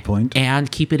 That's a good point.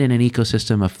 And keep it in an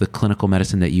ecosystem of the clinical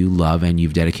medicine that you love and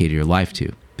you've dedicated your life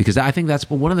to. Because I think that's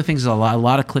one of the things a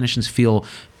lot of clinicians feel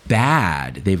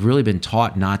bad. They've really been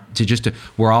taught not to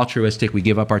we're altruistic, we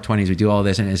give up our 20s, we do all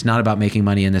this, and it's not about making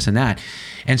money and this and that.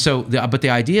 And so, but the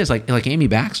idea is like Amy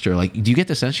Baxter, do you get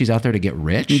the sense she's out there to get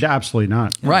rich? Absolutely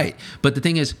not. Right. But the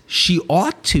thing is, she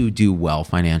ought to do well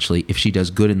financially if she does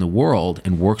good in the world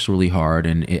and works really hard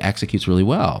and executes really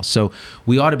well. So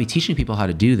we ought to be teaching people how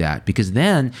to do that, because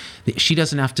then she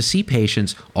doesn't have to see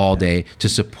patients all day to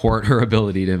support her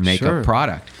ability to make a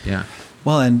product. Yeah.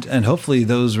 Well, and hopefully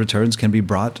those returns can be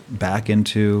brought back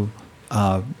into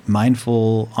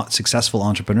mindful, successful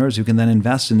entrepreneurs who can then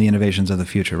invest in the innovations of the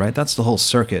future, right? That's the whole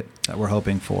circuit that we're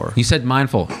hoping for. You said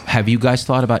mindful. Have you guys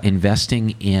thought about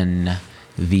investing in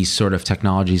these sort of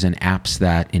technologies and apps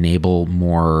that enable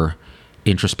more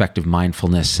introspective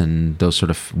mindfulness and those sort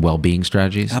of well-being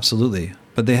strategies? Absolutely.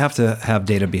 But they have to have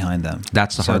data behind them.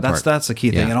 That's the hard part. That's the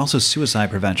key thing. And also suicide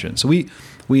prevention. So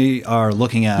we are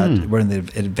looking at, we're in the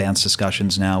advanced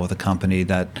discussions now with a company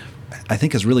that I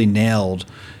think has really nailed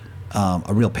a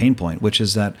real pain point, which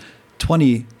is that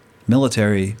 20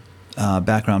 military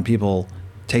background people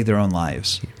take their own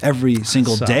lives every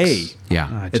single day.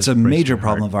 Yeah. It's a major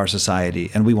problem of our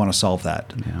society, and we want to solve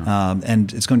that. Yeah.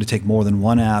 And it's going to take more than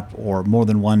one app or more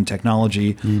than one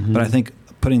technology. Mm-hmm. But I think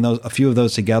putting a few of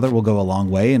those together will go a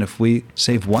long way. And if we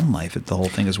save one life, the whole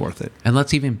thing is worth it. And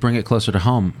let's even bring it closer to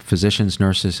home. Physicians,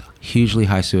 nurses, hugely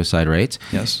high suicide rates.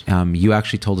 Yes. You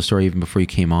actually told a story even before you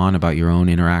came on about your own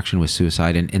interaction with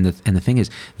suicide. And the thing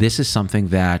is, this is something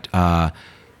that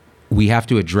we have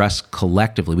to address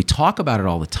collectively. We talk about it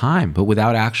all the time, but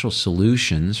without actual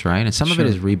solutions, right? And some of it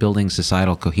is rebuilding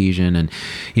societal cohesion and,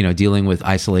 dealing with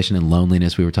isolation and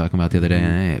loneliness we were talking about the other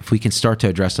day. If we can start to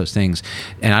address those things,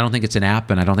 and I don't think it's an app,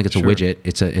 and I don't think it's a widget.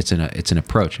 It's an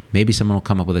approach. Maybe someone will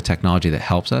come up with a technology that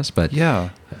helps us. But yeah,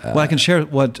 well, I can share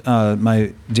what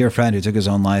my dear friend who took his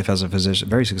own life as a physician,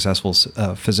 very successful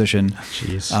physician,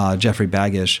 Jeffrey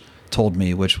Baggish, told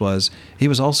me, which was he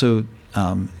was also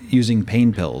using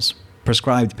pain pills,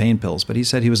 prescribed pain pills, but he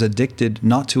said he was addicted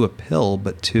not to a pill,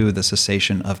 but to the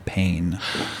cessation of pain.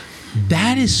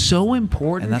 That is so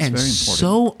important, and very important.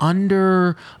 So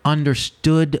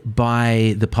understood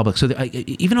by the public. So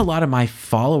even a lot of my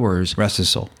followers, rest his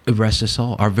soul,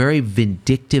 are very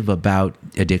vindictive about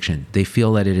addiction. They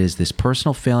feel that it is this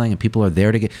personal failing, and people are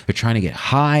there they're trying to get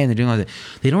high, and they're doing all that.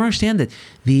 They don't understand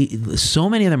that so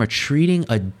many of them are treating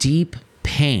a deep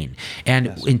pain. And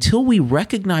until we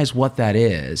recognize what that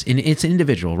is, and it's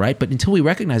individual, right? But until we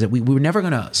recognize it, we're never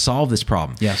going to solve this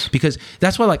problem. Yes. Because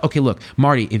that's why, like, okay, look,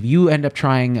 Marty, if you end up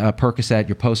trying Percocet,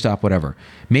 your post-op, whatever,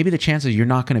 maybe the chances you're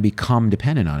not going to become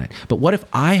dependent on it. But what if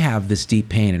I have this deep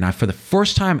pain and for the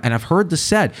first time, and I've heard this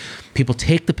said, people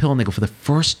take the pill and they go, for the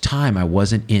first time I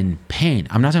wasn't in pain.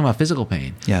 I'm not talking about physical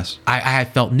pain. Yes. I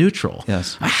felt neutral.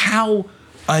 Yes. How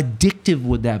addictive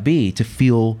would that be to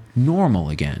feel normal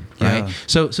again, right? Yeah.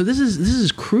 So this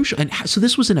is crucial. And so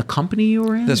this was in a company you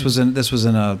were in? This was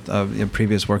in a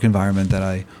previous work environment that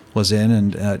I was in,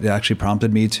 and it actually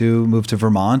prompted me to move to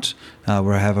Vermont,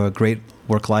 where I have a great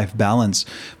work-life balance.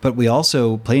 But we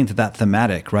also play into that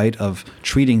thematic, right, of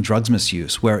treating drugs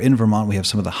misuse, where in Vermont we have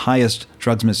some of the highest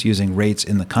drugs misusing rates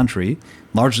in the country,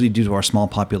 largely due to our small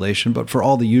population, but for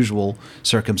all the usual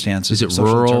circumstances. Is it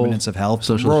social rural? Determinants of health,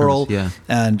 Social rural,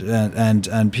 determinants,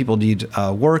 and people need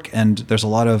work, and there's a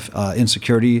lot of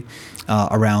insecurity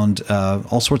around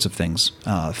all sorts of things,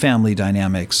 family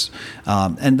dynamics,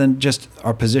 and then just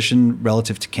our position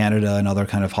relative to Canada and other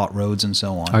kind of hot roads and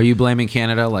so on. Are you blaming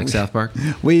Canada like South Park?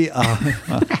 We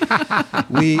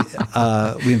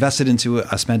invested into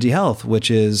Aspendi Health,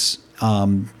 which is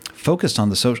focused on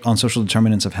on social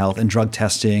determinants of health and drug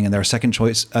testing, and they're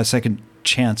a second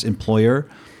chance employer,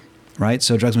 right?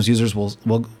 So drugs misusers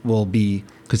will be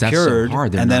cured so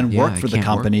hard. and then work for the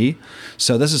company.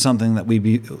 So this is something that we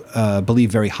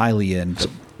believe very highly in.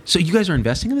 So you guys are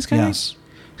investing in this guy? Yes.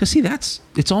 So see,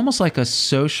 it's almost like a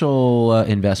social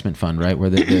investment fund, right? Where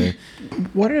the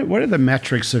What are the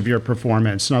metrics of your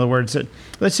performance? In other words,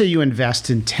 let's say you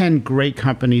invest in 10 great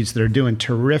companies that are doing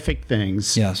terrific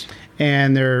things. Yes.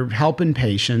 And they're helping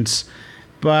patients.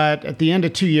 But at the end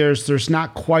of 2 years, there's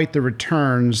not quite the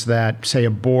returns that, say,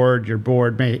 your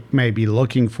board may be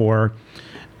looking for.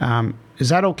 Is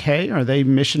that okay? Are they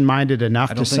mission-minded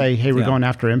enough to say, hey, we're going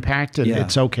after impact, and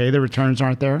it's okay the returns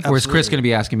aren't there? Or is Chris going to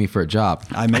be asking me for a job?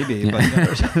 I may be,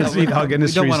 but we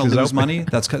don't want to lose money.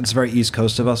 It's very East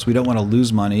Coast of us. We don't want to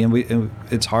lose money, and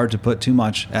it's hard to put too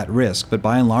much at risk. But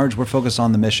by and large, we're focused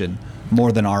on the mission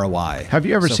more than ROI. Have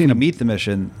you ever seen if we meet the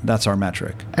mission? That's our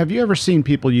metric. Have you ever seen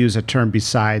people use a term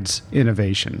besides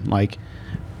innovation? Like,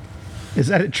 is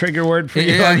that a trigger word for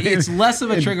you? Yeah, it's less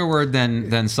of a trigger word than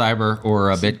cyber or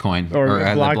Bitcoin or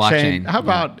blockchain. the blockchain. How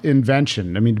about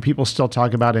invention? I mean, do people still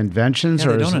talk about inventions?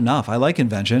 Yeah, they don't enough. I like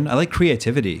invention. I like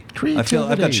creativity. I feel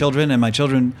I've got children, and my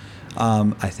children,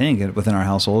 I think, within our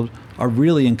household, are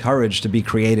really encouraged to be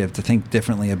creative, to think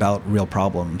differently about real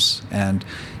problems. And,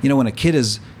 when a kid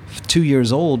is 2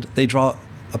 years old, they draw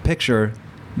a picture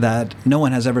that no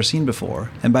one has ever seen before.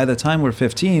 And by the time we're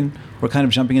 15, we're kind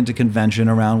of jumping into convention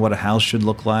around what a house should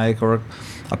look like or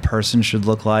a person should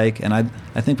look like. And I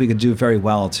think we could do very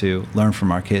well to learn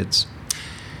from our kids.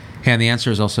 And the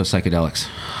answer is also psychedelics.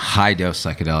 High-dose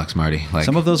psychedelics, Marty. Like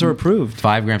some of those are approved.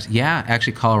 5 grams. Yeah,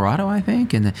 actually Colorado, I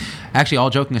think. And actually,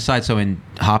 all joking aside, so in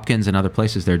Hopkins and other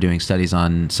places, they're doing studies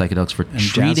on psychedelics for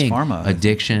treating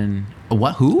addiction.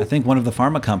 What? Who? I think one of the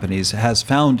pharma companies has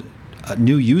found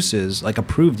new uses, like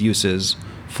approved uses,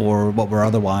 for what were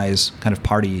otherwise kind of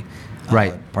party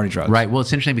drugs. Right. Well,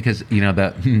 it's interesting because,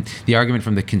 the argument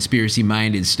from the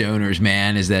conspiracy-minded stoners,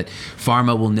 man, is that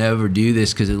pharma will never do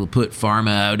this because it'll put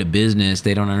pharma out of business.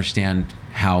 They don't understand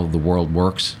how the world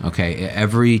works. Okay,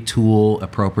 every tool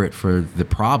appropriate for the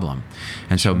problem,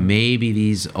 and so maybe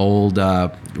these old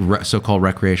so-called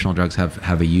recreational drugs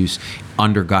have a use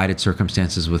under guided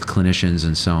circumstances with clinicians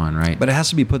and so on, right? But it has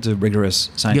to be put to rigorous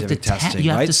scientific testing,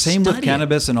 right? Same with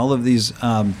cannabis and all of these,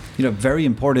 very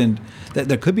important.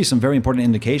 There could be some very important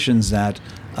indications that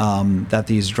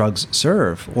these drugs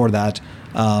serve or that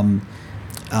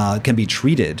can be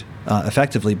treated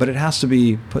effectively, but it has to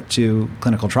be put to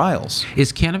clinical trials.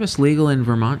 Is cannabis legal in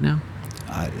Vermont now?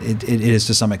 It is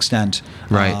to some extent,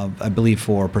 right? I believe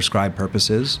for prescribed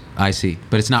purposes. I see,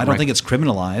 but it's not. I don't think it's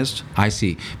criminalized. I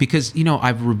see, because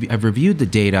I've reviewed the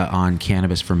data on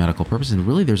cannabis for medical purposes, and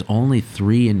really, there's only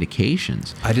 3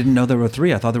 indications. I didn't know there were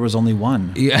 3. I thought there was only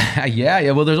 1.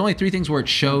 Yeah. Well, there's only 3 things where it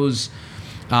shows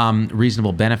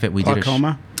reasonable benefit. We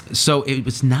glaucoma. So it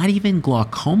was not even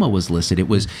glaucoma was listed. It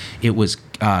was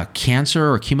cancer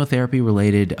or chemotherapy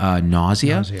related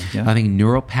nausea. Yeah. I think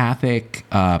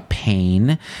neuropathic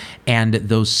pain, and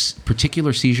those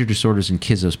particular seizure disorders in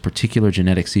kids, those particular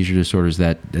genetic seizure disorders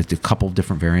that a couple of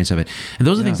different variants of it. And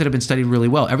those are things that have been studied really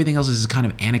well. Everything else is kind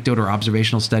of anecdote or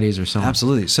observational studies or so on.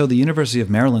 Absolutely. So the University of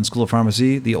Maryland School of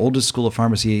Pharmacy, the oldest school of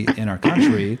pharmacy in our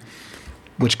country,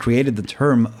 which created the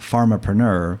term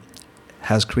pharmapreneur,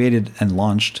 has created and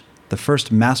launched the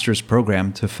first master's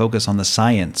program to focus on the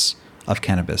science of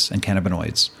cannabis and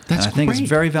cannabinoids. That's and I think great. it's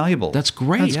very valuable. That's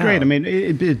great. That's yeah. great. I mean,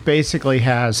 it basically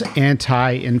has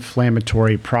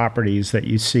anti-inflammatory properties that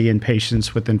you see in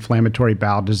patients with inflammatory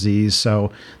bowel disease.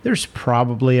 So there's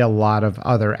probably a lot of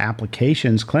other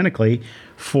applications clinically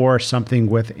for something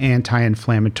with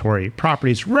anti-inflammatory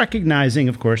properties, recognizing,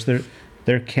 of course,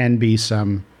 there can be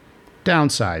some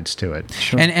downsides to it.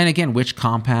 Sure. And again, which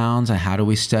compounds and how do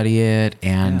we study it?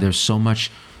 And there's so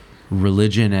much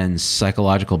religion and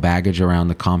psychological baggage around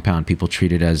the compound. People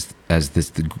treat it as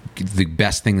the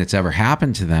best thing that's ever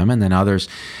happened to them, and then others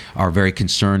are very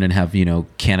concerned and have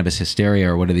cannabis hysteria,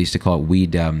 or what do they used to call it,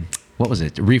 weed. What was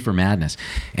it? Reefer madness.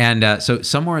 And so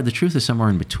somewhere the truth is somewhere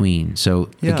in between. So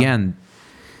again,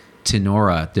 to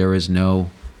Nora, there is no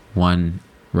one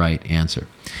right answer,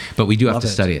 but we do have to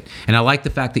study it. And I like the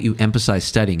fact that you emphasize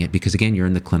studying it because again, you're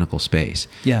in the clinical space.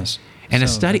 Yes. And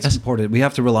that's important. We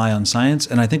have to rely on science,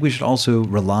 and I think we should also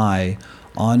rely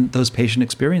on those patient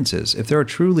experiences. If there are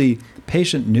truly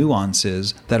patient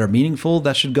nuances that are meaningful,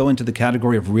 that should go into the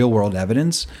category of real-world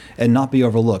evidence and not be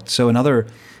overlooked. So another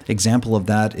example of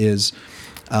that is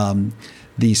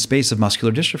the space of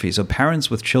muscular dystrophy. So parents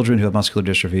with children who have muscular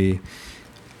dystrophy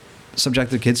subject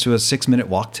their kids to a 6-minute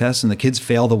walk test, and the kids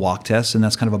fail the walk test, and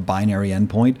that's kind of a binary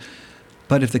endpoint.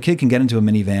 But if the kid can get into a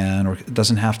minivan or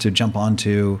doesn't have to jump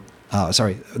onto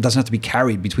it doesn't have to be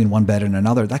carried between one bed and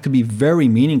another, that could be very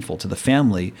meaningful to the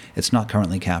family. It's not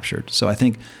currently captured. So I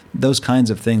think those kinds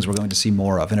of things we're going to see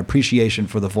more of, an appreciation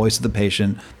for the voice of the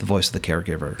patient, the voice of the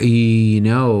caregiver.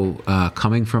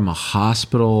 Coming from a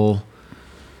hospital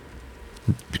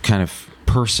kind of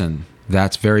person,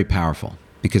 that's very powerful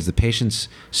because the patient's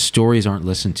stories aren't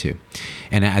listened to.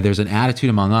 And there's an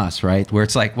attitude among us, right, where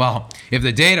it's like, well, if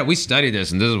the data, we studied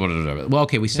this and this is what it is. Well,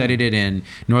 okay, we studied it in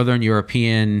Northern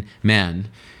European men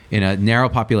in a narrow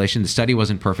population. The study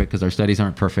wasn't perfect because our studies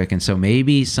aren't perfect. And so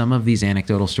maybe some of these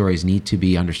anecdotal stories need to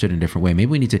be understood in a different way.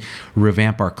 Maybe we need to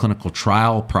revamp our clinical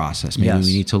trial process. Maybe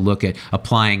we need to look at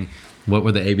applying, what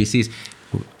were the ABCs?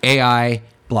 AI,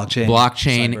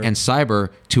 blockchain and cyber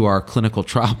to our clinical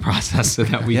trial process so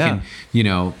that we can,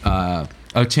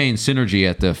 attain synergy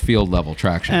at the field level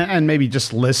traction. And maybe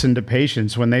just listen to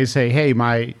patients when they say, hey,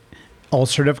 my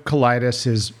ulcerative colitis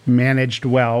is managed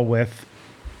well with,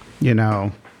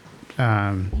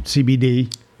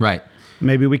 CBD. Right.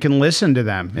 Maybe we can listen to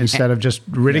them instead of just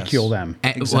ridicule them.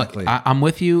 Exactly. I'm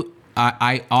with you.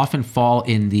 I often fall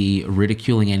in the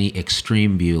ridiculing any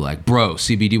extreme view, like, bro,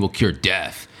 CBD will cure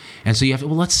death. And so you have to,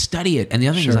 let's study it. And the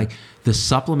other thing is like the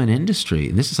supplement industry,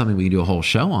 and this is something we can do a whole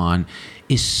show on,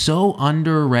 is so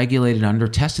under-regulated,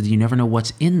 under-tested that you never know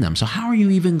what's in them. So how are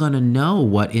you even going to know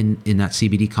what in that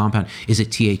CBD compound? Is it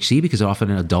THC because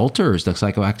often it adulters the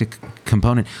psychoactive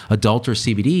component, adulters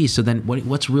CBD. So then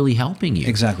what's really helping you?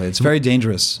 Exactly. It's very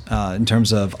dangerous in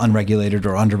terms of unregulated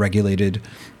or under-regulated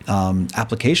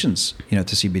applications, to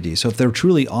CBD. So if there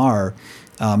truly are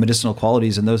medicinal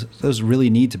qualities, and those really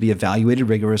need to be evaluated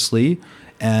rigorously,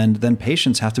 and then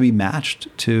patients have to be matched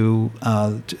to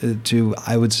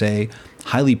I would say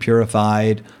highly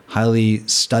purified, highly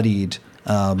studied,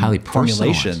 highly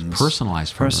formulations,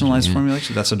 personalized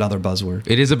formulation. That's another buzzword.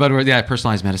 It is a buzzword. Yeah,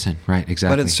 personalized medicine. Right.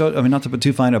 Exactly. But it's not to put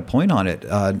too fine a point on it.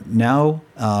 Now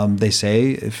they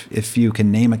say if you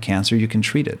can name a cancer, you can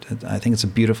treat it. I think it's a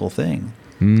beautiful thing.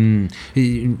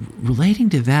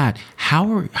 Relating to that,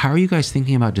 how are you guys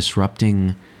thinking about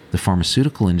disrupting the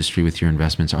pharmaceutical industry with your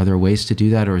investments? Are there ways to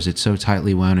do that, or is it so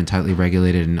tightly wound and tightly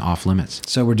regulated and off limits?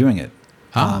 So we're doing it.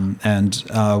 And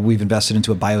we've invested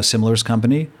into a biosimilars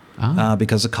company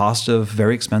because the cost of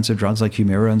very expensive drugs like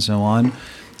Humira and so on,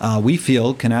 we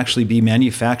feel can actually be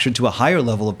manufactured to a higher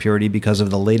level of purity because of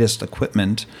the latest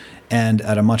equipment and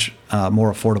at a much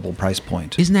more affordable price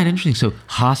point. Isn't that interesting? So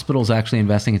hospitals actually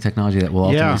investing in technology that will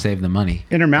ultimately save them money.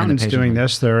 Intermountain's doing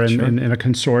this. They're in a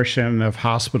consortium of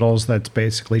hospitals that's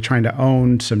basically trying to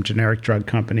own some generic drug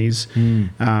companies.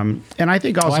 And I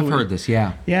think also... I've heard this,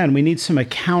 yeah. Yeah, and we need some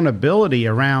accountability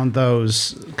around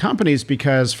those companies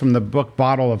because from the book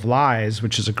Bottle of Lies,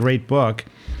 which is a great book,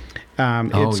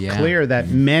 it's clear that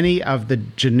many of the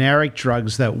generic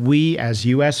drugs that we as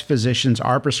U.S. physicians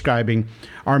are prescribing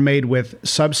are made with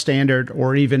substandard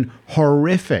or even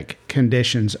horrific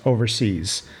conditions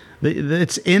overseas.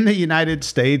 It's in the United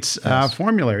States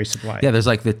formulary supply. Yeah, there's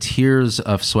like the tiers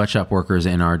of sweatshop workers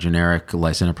in our generic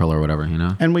lisinopril or whatever,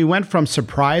 And we went from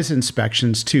surprise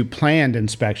inspections to planned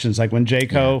inspections, like when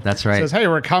Jayco says, hey,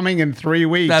 we're coming in 3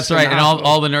 weeks. That's right, and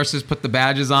all the nurses put the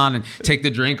badges on and take the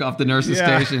drink off the nurse's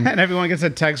station. And everyone gets a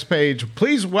text page,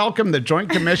 please welcome the Joint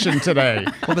Commission today.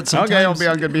 But okay, I'll be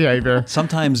on good behavior.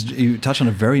 Sometimes you touch on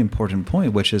a very important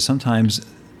point, which is sometimes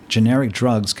generic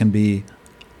drugs can be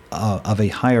of a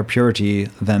higher purity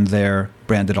than their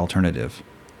branded alternative.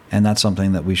 And that's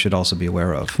something that we should also be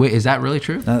aware of. Wait, is that really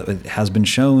true? It has been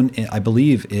shown, I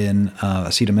believe, in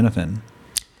acetaminophen.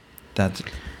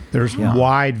 There's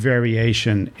wide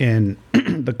variation in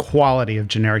the quality of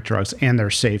generic drugs and their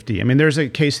safety. I mean, there's a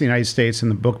case in the United States in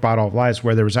the book Bottle of Lies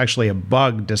where there was actually a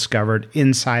bug discovered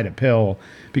inside a pill,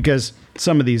 because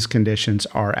some of these conditions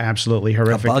are absolutely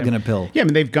horrific. A bug in a pill. Yeah, I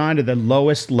mean, they've gone to the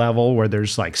lowest level where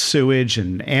there's like sewage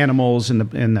and animals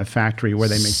in the factory where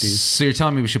they make these. So you're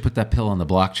telling me we should put that pill on the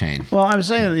blockchain? Well, I'm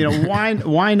saying,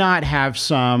 why not have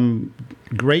some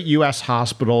great U.S.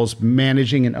 hospitals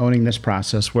managing and owning this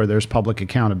process where there's public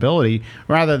accountability,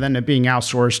 rather than it being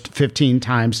outsourced 15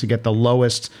 times to get the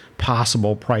lowest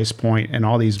possible price point, and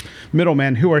all these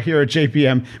middlemen who are here at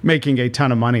JPM making a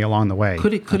ton of money along the way.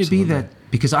 Could it be that,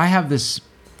 because I have this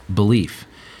belief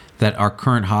that our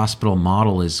current hospital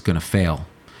model is going to fail.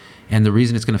 And the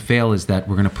reason it's going to fail is that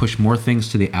we're going to push more things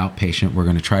to the outpatient. We're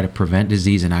going to try to prevent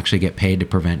disease and actually get paid to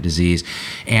prevent disease.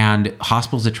 And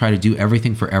hospitals that try to do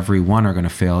everything for everyone are going to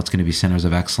fail. It's going to be centers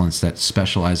of excellence that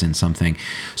specialize in something.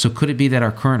 So could it be that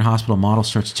our current hospital model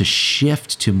starts to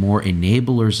shift to more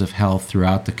enablers of health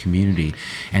throughout the community?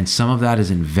 And some of that is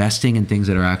investing in things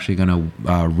that are actually going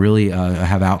to really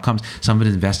have outcomes. Some of it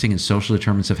is investing in social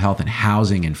determinants of health and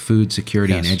housing and food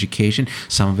security and education.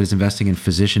 Some of it is investing in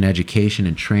physician education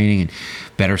and training and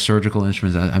better surgical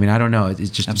instruments. I mean, I don't know. It's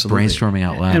just brainstorming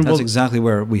out loud. And that's exactly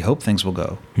where we hope things will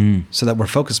go, so that we're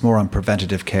focused more on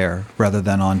preventative care rather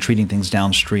than on treating things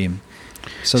downstream,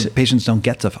 so patients don't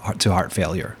get to heart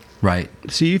failure. Right.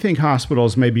 So you think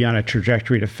hospitals may be on a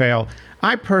trajectory to fail.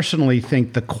 I personally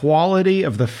think the quality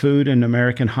of the food in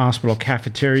American hospital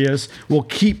cafeterias will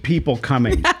keep people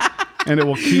coming. And it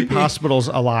will keep hospitals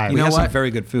alive. We have some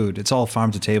very good food. It's all farm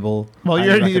to table. Well,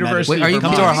 you're in the university. Wait, are you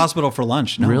come to our hospital for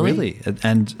lunch? No, really?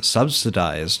 And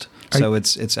subsidized. So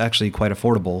it's actually quite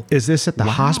affordable. Is this at the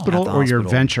hospital or your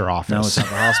venture office? No, it's at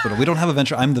the hospital. We don't have a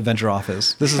venture. I'm the venture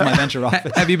office. This is my venture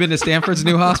office. Have you been to Stanford's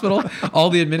new hospital?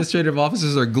 All the administrative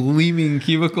offices are gleaming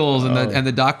cubicles, and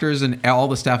the doctors and all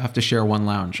the staff have to share one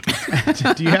lounge.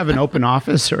 Do you have an open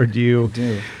office, or do you? I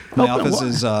do. My office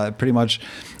is pretty much,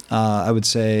 I would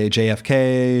say,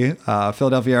 JFK,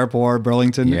 Philadelphia Airport,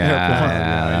 Burlington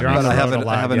Airport. But I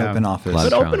have an open office.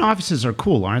 But open offices are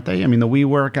cool, aren't they? I mean, the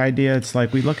WeWork idea, it's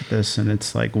like we look at this and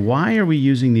it's like, why are we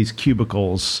using these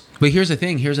cubicles? But here's the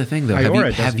thing, though.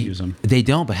 Iora doesn't use them. They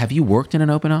don't, but have you worked in an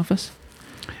open office?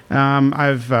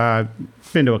 I've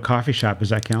been to a coffee shop. Does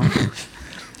that count?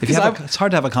 It's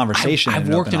hard to have a conversation. I've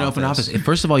worked in an open office.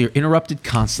 First of all, you're interrupted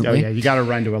constantly. Oh yeah, you got to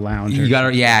run to a lounge. You got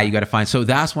to find. So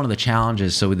that's one of the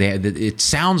challenges. So it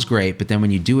sounds great, but then when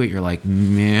you do it, you're like,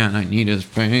 man, I need a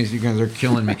space. You guys are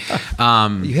killing me.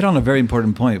 You hit on a very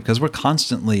important point, because we're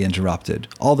constantly interrupted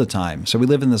all the time. So we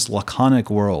live in this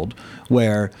laconic world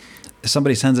where if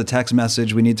somebody sends a text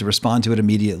message, we need to respond to it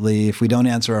immediately. If we don't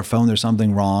answer our phone, there's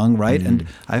something wrong, right? And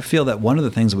I feel that one of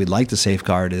the things that we'd like to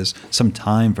safeguard is some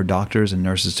time for doctors and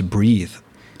nurses to breathe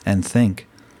and think.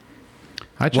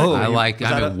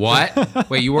 What?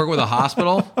 Wait, you work with a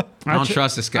hospital? I don't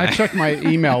trust this guy. I check my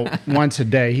email once a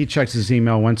day. He checks his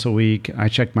email once a week. I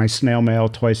check my snail mail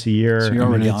twice a year. So you're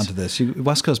already onto this.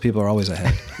 West Coast people are always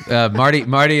ahead.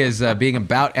 Marty is being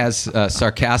about as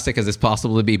sarcastic as it's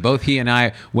possible to be. Both he and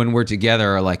I, when we're together,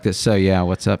 are like this. So yeah,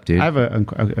 what's up, dude? I have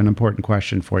an important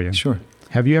question for you. Sure.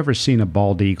 Have you ever seen a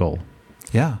bald eagle?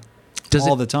 Yeah.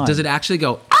 All the time. Does it actually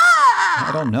go, I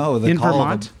don't know. In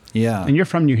Vermont? Yeah. And you're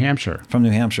from New Hampshire. From New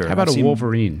Hampshire. How about a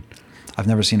wolverine? I've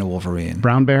never seen a wolverine.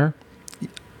 Brown bear?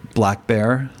 Black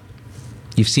bear.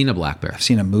 You've seen a black bear. I've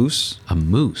seen a moose. A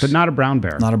moose. But not a brown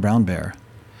bear. Not a brown bear.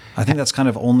 I think that's kind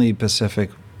of only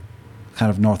Pacific, kind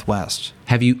of Northwest.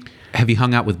 Have you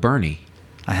hung out with Bernie?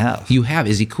 I have. You have?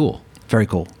 Is he cool? Very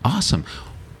cool. Awesome.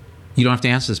 You don't have to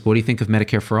answer this, but what do you think of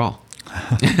Medicare for All?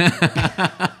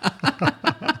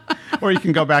 Or you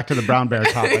can go back to the brown bear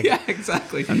topic. Yeah,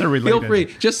 exactly. And they're related. Feel free.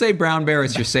 Just say brown bear.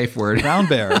 It's your safe word. Brown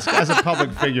bear. As a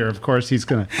public figure, of course, he's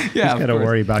going to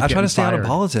worry about I try to stay fired. out of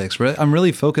politics. I'm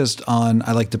really focused on,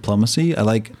 I like diplomacy. I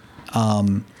like,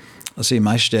 let's see,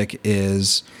 my shtick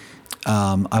is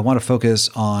I want to focus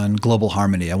on global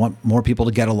harmony. I want more people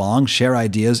to get along, share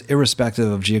ideas,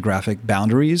 irrespective of geographic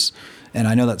boundaries. And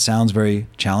I know that sounds very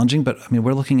challenging, but I mean,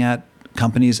 we're looking at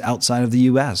companies outside of the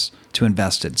U.S. to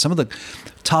invest in. Some of the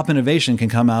top innovation can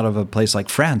come out of a place like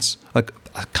France, like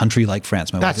a country like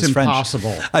France. My That's wife is French.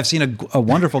 impossible. I've seen a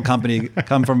wonderful company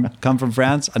come from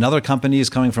France. Another company is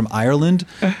coming from Ireland.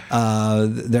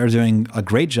 They're doing a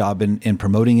great job in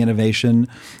promoting innovation.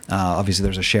 Obviously,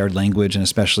 there's a shared language, and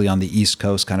especially on the East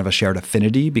Coast, kind of a shared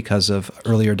affinity because of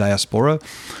earlier diaspora.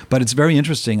 But it's very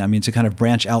interesting, I mean, to kind of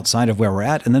branch outside of where we're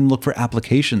at and then look for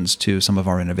applications to some of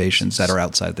our innovations that are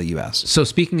outside the U.S. So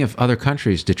speaking of other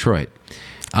countries, Detroit.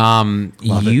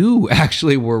 You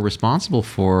actually were responsible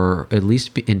for, at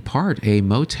least in part, a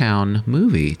Motown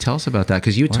movie. Tell us about that,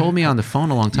 because you told me on the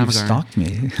phone a long time ago. You stalked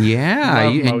me. Yeah,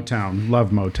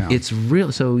 Love Motown. It's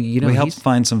real. So we helped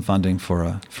find some funding for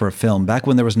a film back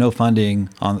when there was no funding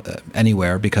on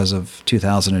anywhere because of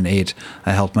 2008.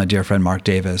 I helped my dear friend Mark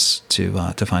Davis to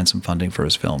find some funding for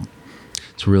his film.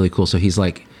 It's really cool. So he's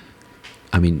like,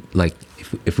 I mean, like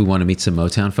if we want to meet some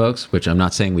Motown folks, which I'm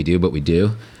not saying we do, but we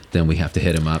do, then we have to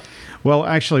hit him up. Well,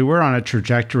 actually, we're on a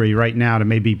trajectory right now to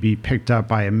maybe be picked up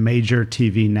by a major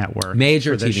TV network.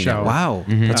 Major for this TV show. network. Wow,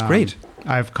 that's great.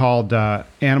 I've called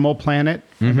Animal Planet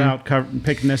about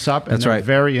picking this up, and That's they're right.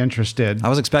 very interested. I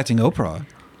was expecting Oprah.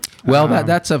 Well,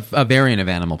 that's a variant of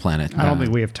Animal Planet. I don't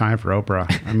think we have time for Oprah.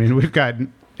 I mean, we've got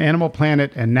Animal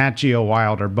Planet and Nat Geo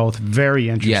Wild are both very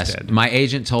interested. Yes, my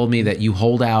agent told me that you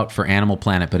hold out for Animal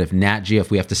Planet, but if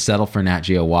we have to settle for Nat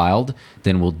Geo Wild,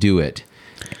 then we'll do it.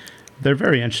 They're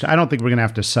very interested. I don't think we're going to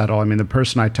have to settle. I mean, the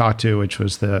person I talked to, which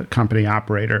was the company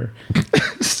operator,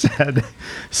 said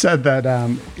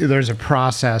that there's a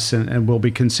process and will be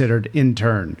considered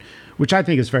intern, which I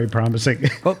think is very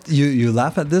promising. Well, you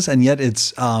laugh at this, and yet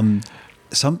it's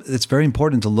very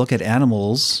important to look at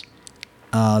animals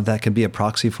that can be a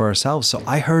proxy for ourselves. So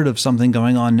I heard of something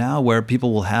going on now where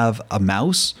people will have a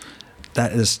mouse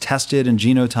that is tested and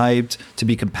genotyped to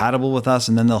be compatible with us,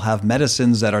 and then they'll have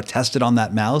medicines that are tested on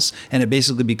that mouse, and it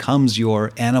basically becomes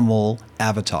your animal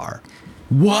avatar.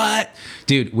 What?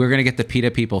 Dude, we're going to get the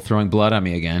PETA people throwing blood on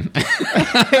me again.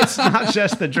 It's not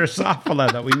just the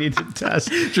Drosophila that we need to test.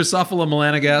 Drosophila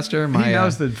melanogaster. He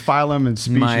knows the phylum and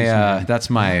species. That's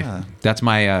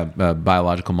my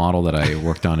biological model that I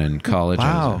worked on in college.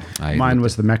 Wow. Mine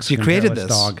was the Mexican You created hairless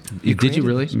this. dog. Did you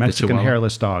really? Mexican The Chihuahua?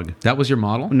 hairless dog. That was your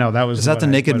model? No, that was. Is that what the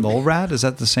I- naked what- mole rat? Is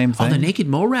that the same thing? Oh, the naked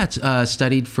mole rats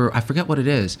studied for, I forget what it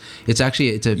is. It's a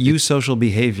Eusocial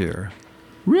behavior.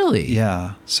 really?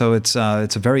 Yeah. So it's a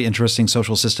very interesting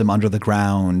social system under the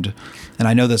ground. And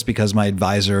I know this because my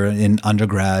advisor in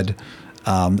undergrad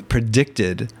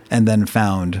predicted and then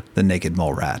found the naked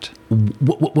mole rat.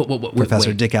 What, Professor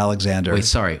wait. Dick Alexander. Wait,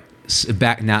 sorry.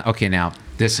 Back now. Okay, now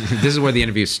this is where the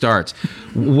interview starts.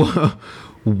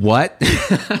 What?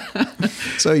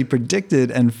 So he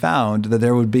predicted and found that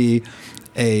there would be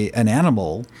an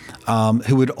animal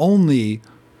who would only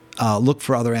look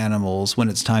for other animals when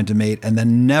it's time to mate and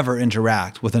then never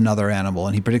interact with another animal.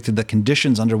 And he predicted the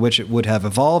conditions under which it would have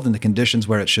evolved and the conditions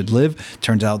where it should live.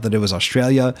 Turns out that it was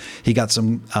Australia. He got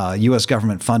some U.S.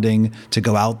 government funding to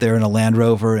go out there in a Land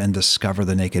Rover and discover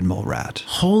the naked mole rat.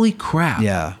 Holy crap.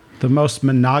 Yeah. The most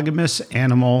monogamous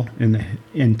animal in the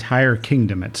entire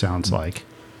kingdom, it sounds like.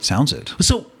 Sounds it.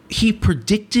 So he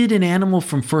predicted an animal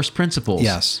from first principles.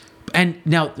 Yes. And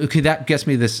now, okay, that gets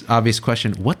me this obvious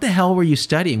question. What the hell were you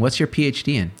studying? What's your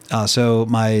PhD in? So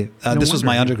this was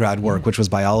my wonder. undergrad work, which was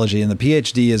biology, and the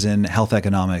PhD is in health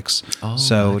economics. Oh,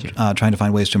 so gotcha. trying to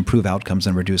find ways to improve outcomes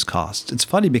and reduce costs. It's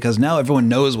funny because now everyone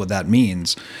knows what that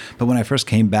means. But when I first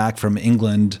came back from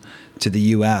England to the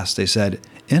U.S., they said,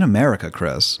 in America,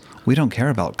 Chris, we don't care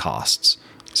about costs.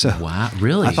 So Wow,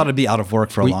 really? I thought I'd be out of work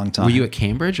for a long time. Were you at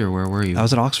Cambridge or where were you? I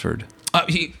was at Oxford.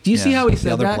 Do you see how he the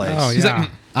said other that? place. Oh, He's yeah. like,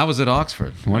 I was at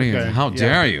Oxford. What are you? Okay, How yeah.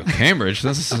 dare you? Cambridge.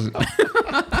 This is.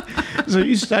 So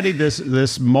you studied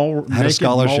this mole, I had a naked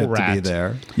scholarship mole to rat, be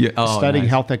there. Yeah. Oh, studying nice.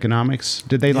 health economics.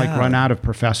 Did they Yeah. run out of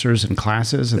professors and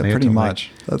classes? And they had Pretty to,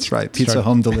 much. That's right. Pizza start-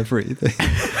 home delivery for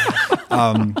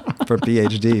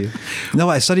PhD. No,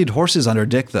 I studied horses under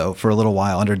Dick, though, for a little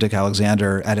while, under Dick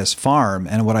Alexander at his farm.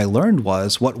 And what I learned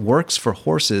was what works for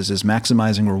horses is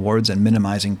maximizing rewards and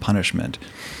minimizing punishment.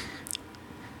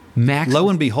 Lo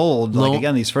and behold, like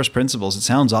again, these first principles, it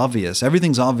sounds obvious.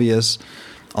 Everything's obvious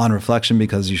on reflection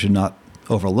because you should not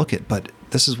overlook it. But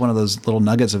this is one of those little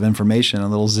nuggets of information, a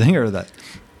little zinger that,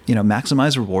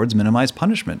 maximize rewards, minimize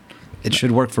punishment. It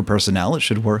should work for personnel. It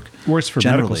should work Works for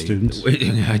generally. medical students.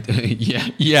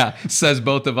 yeah, says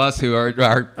both of us who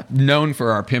are known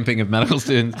for our pimping of medical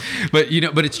students. But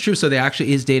but it's true. So there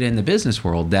actually is data in the business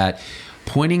world that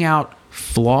pointing out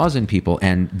flaws in people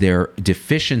and their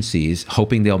deficiencies,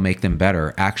 hoping they'll make them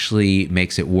better, actually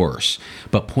makes it worse.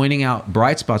 But pointing out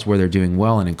bright spots where they're doing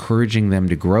well and encouraging them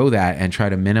to grow that and try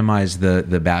to minimize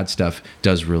the bad stuff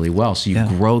does really well. So you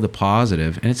grow the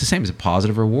positive, and it's the same as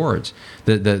positive rewards,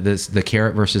 the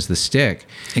carrot versus the stick.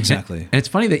 Exactly. And it's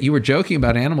funny that you were joking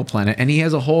about Animal Planet, and he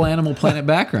has a whole Animal Planet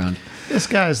background. This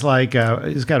guy's like,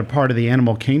 he's got a part of the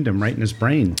animal kingdom right in his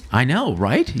brain. I know,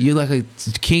 right? You like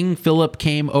King Philip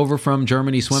came over from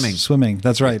Germany swimming. Swimming,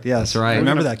 that's right. Yes, that's right. I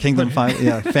remember that Kingdom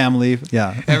family.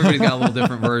 Yeah, everybody's got a little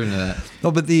different version of that.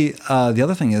 No, but the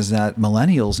other thing is that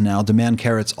millennials now demand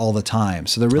carrots all the time.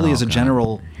 So there really is a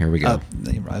general. Here we go.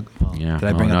 Did I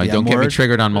bring up the don't get me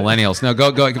triggered on millennials. No,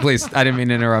 go, please. I didn't mean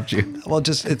to interrupt you. Well,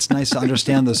 just it's nice to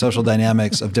understand the social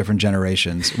dynamics of different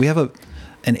generations. We have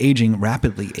an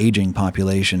rapidly aging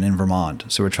population in Vermont.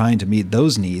 So we're trying to meet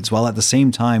those needs while at the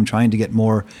same time trying to get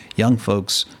more young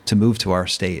folks to move to our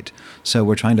state. So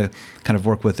we're trying to kind of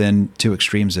work within two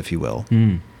extremes, if you will.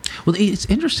 Well, it's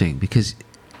interesting because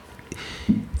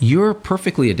you're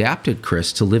perfectly adapted,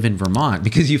 Chris, to live in Vermont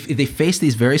because they face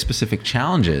these very specific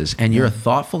challenges, and you're a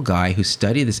thoughtful guy who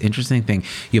studied this interesting thing.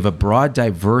 You have a broad,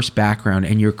 diverse background,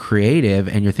 and you're creative,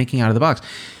 and you're thinking out of the box.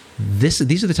 These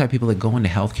are the type of people that go into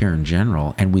healthcare in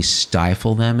general, and we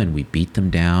stifle them and we beat them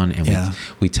down, and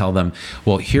we tell them,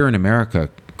 well, here in America,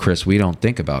 Chris, we don't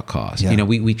think about cost. Yeah.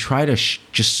 We try to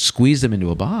just squeeze them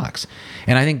into a box.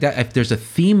 And I think that if there's a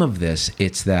theme of this,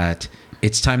 it's that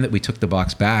it's time that we took the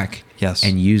box back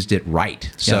and used it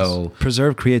right. So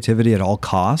preserve creativity at all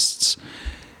costs,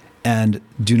 and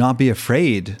do not be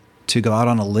afraid to go out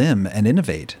on a limb and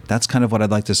innovate. That's kind of what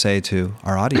I'd like to say to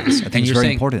our audience. I think it's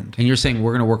very important. And you're saying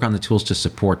we're going to work on the tools to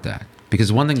support that. Because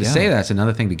one thing to say that, it's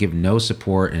another thing to give no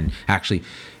support and actually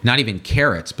not even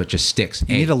carrots, but just sticks.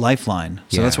 You need a lifeline.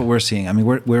 So that's what we're seeing. I mean,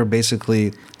 we're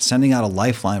basically sending out a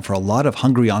lifeline for a lot of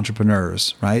hungry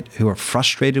entrepreneurs, right, who are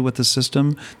frustrated with the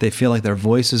system. They feel like their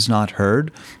voice is not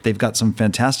heard. They've got some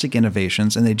fantastic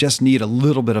innovations, and they just need a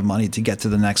little bit of money to get to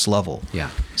the next level.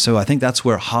 Yeah. So I think that's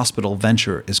where hospital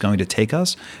venture is going to take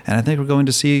us. And I think we're going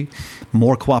to see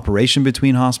more cooperation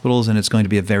between hospitals, and it's going to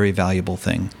be a very valuable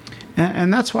thing.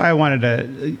 And that's why I wanted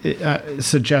to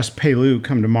suggest Pelu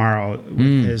come tomorrow.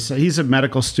 He's a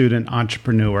medical student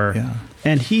entrepreneur,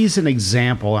 and he's an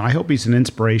example, and I hope he's an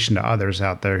inspiration to others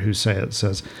out there who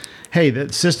says, hey,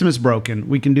 the system is broken.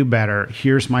 We can do better.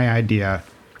 Here's my idea.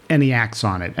 And he acts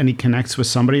on it, and he connects with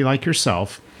somebody like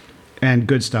yourself, and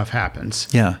good stuff happens.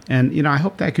 Yeah. And, I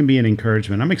hope that can be an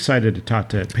encouragement. I'm excited to talk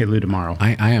to Pelu tomorrow.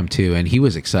 I am too. And he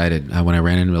was excited when I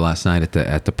ran into him last night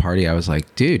at the party. I was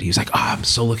like, dude, he was like, oh, I'm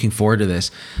so looking forward to this.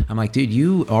 I'm like, dude,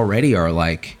 you already are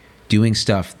like doing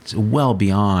stuff well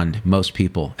beyond most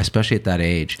people, especially at that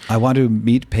age. I want to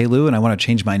meet Pelu, and I want to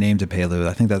change my name to Pelu.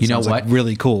 I think that sounds like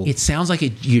really cool. It sounds like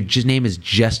your name is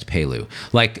just Pelu.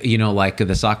 Like, like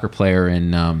the soccer player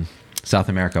in South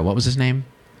America. What was his name?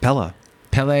 Pele.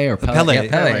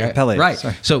 Yeah, Pele. Right.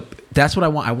 Sorry. So that's what I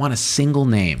want. I want a single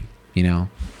name,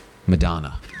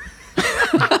 Madonna.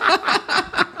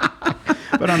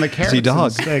 But on the carrots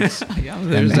and sticks.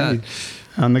 There's that.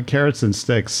 On the carrots and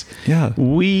sticks. Yeah.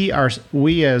 We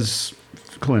as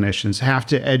clinicians have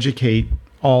to educate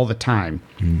all the time.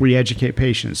 We educate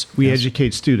patients. We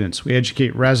educate students. We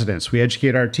educate residents. We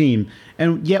educate our team.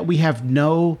 And yet we have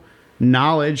no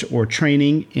knowledge or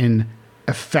training in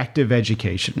effective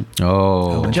education.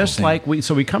 Just like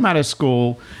we come out of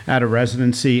school, out of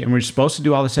residency, and we're supposed to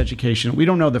do all this education. We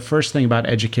don't know the first thing about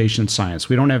education science.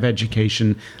 We don't have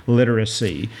education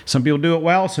literacy. Some people do it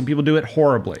well, some people do it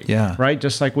horribly. Yeah. Right?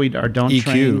 Just like we don't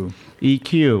train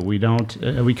EQ. We don't.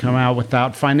 We come out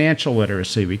without financial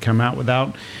literacy. We come out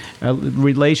without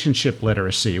relationship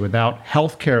literacy, without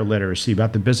healthcare literacy,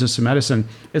 about the business of medicine.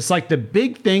 It's like the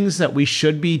big things that we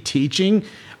should be teaching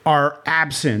are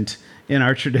absent in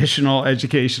our traditional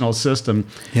educational system.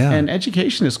 Yeah. And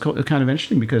education is kind of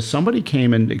interesting because somebody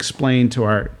came and explained to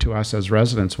us as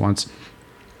residents once,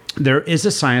 there is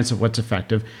a science of what's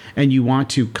effective, and you want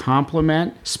to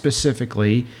complement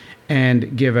specifically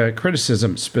and give a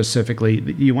criticism specifically.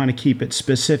 You want to keep it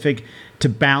specific to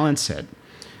balance it.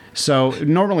 So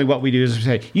normally what we do is we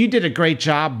say, you did a great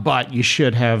job, but you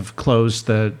should have closed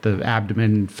the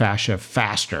abdomen fascia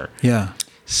faster. Yeah.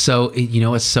 So,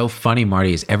 what's so funny,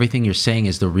 Marty, is everything you're saying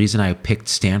is the reason I picked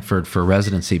Stanford for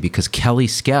residency, because Kelly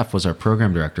Skeff was our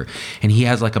program director, and he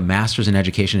has like a master's in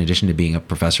education in addition to being a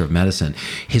professor of medicine.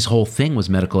 His whole thing was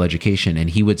medical education, and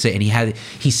he would say, and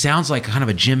he sounds like kind of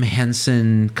a Jim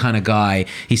Henson kind of guy.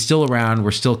 He's still around.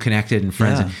 We're still connected and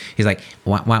friends. Yeah. And he's like,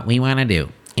 what we want to do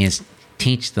is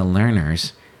teach the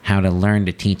learners how to learn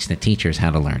to teach the teachers how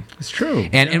to learn. It's true.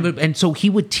 And so he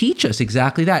would teach us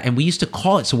exactly that. And we used to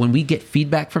call it, so when we get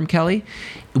feedback from Kelly,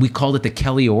 we called it the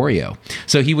Kelly Oreo.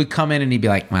 So he would come in and he'd be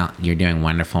like, well, you're doing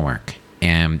wonderful work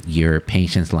and your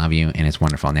patients love you and it's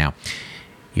wonderful. Now,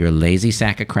 you're a lazy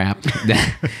sack of crap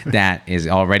that is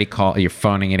already called, you're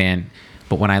phoning it in.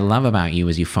 But what I love about you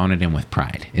is you phone it in with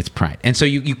pride. It's pride. And so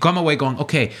you come away going,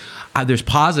 okay, there's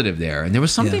positive there. And there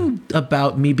was something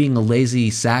about me being a lazy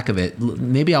sack of it.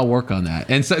 Maybe I'll work on that.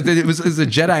 And so it was a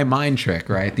Jedi mind trick,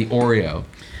 right? The Oreo.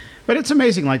 But it's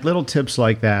amazing, like little tips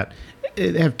like that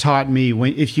have taught me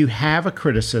if you have a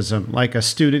criticism, like a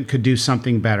student could do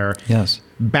something better. Yes.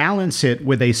 Balance it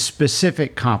with a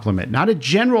specific compliment, not a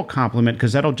general compliment,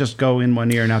 because that'll just go in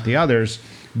one ear and out the others.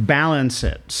 Balance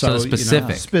it. So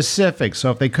specific. Specific.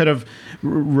 So if they could have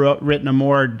written a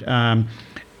more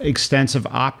extensive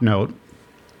op note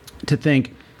to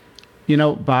think,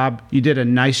 Bob, you did a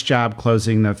nice job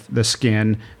closing the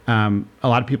skin. A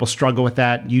lot of people struggle with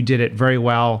that. You did it very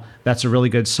well. That's a really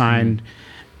good sign.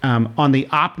 On the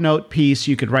op note piece,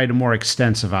 you could write a more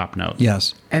extensive op note.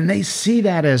 Yes. And they see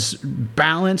that as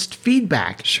balanced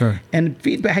feedback. Sure. And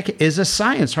feedback is a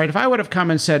science, right? If I would have come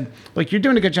and said, look, you're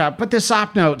doing a good job, but this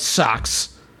op note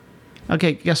sucks.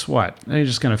 Okay, guess what? Then you're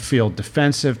just going to feel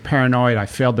defensive, paranoid. I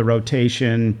failed the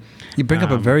rotation. You bring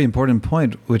up a very important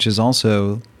point, which is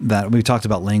also that we talked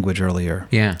about language earlier.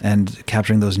 Yeah. And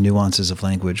capturing those nuances of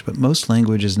language. But most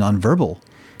language is nonverbal.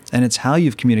 And it's how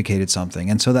you've communicated something.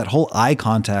 And so that whole eye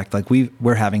contact like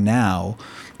we're having now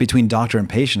between doctor and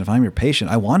patient, if I'm your patient,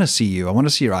 I want to see you. I want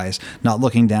to see your eyes, not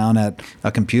looking down at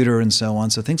a computer and so on.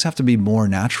 So things have to be more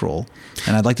natural.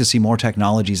 And I'd like to see more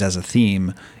technologies as a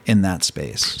theme in that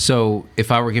space. So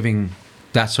if I were giving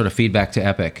that sort of feedback to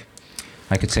Epic,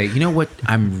 I could say, you know what?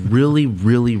 I'm really,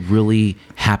 really, really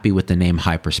happy with the name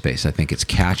Hyperspace. I think it's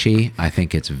catchy. I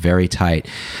think it's very tight.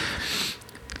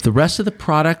 The rest of the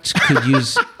product could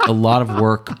use a lot of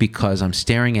work because I'm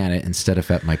staring at it instead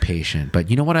of at my patient. But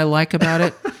you know what I like about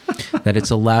it? That it's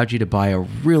allowed you to buy a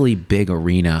really big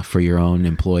arena for your own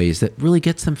employees that really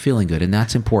gets them feeling good. And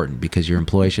that's important because your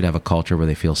employees should have a culture where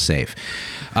they feel safe.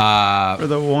 For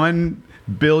the $1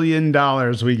 billion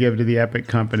we give to the Epic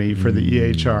company for the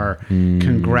EHR,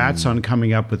 congrats on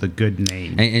coming up with a good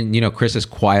name. And Chris is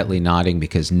quietly nodding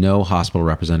because no hospital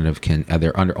representative can,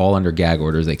 they're all under gag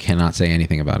orders. They cannot say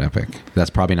anything about Epic. That's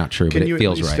probably not true, but it feels right. Can you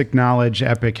at least acknowledge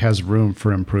Epic has room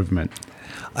for improvement?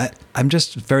 I'm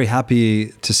just very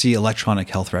happy to see electronic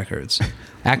health records.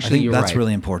 Actually, I think that's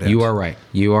really important. You are right.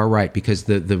 You are right because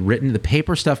the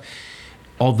paper stuff,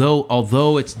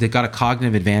 although they've got a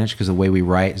cognitive advantage because the way we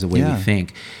write is the way we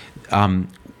think,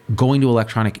 going to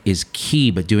electronic is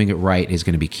key, but doing it right is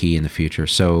going to be key in the future.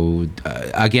 So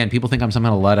again, people think I'm some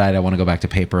kind of Luddite. I want to go back to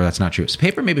paper. That's not true. So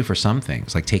paper maybe for some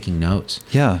things, like taking notes,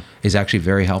 is actually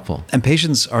very helpful. And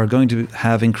patients are going to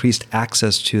have increased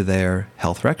access to their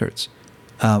health records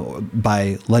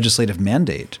by legislative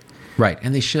mandate. Right,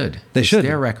 and they should. They should.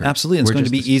 Their record. Absolutely. It's going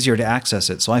to be easier to access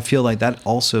it. So I feel like that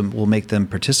also will make them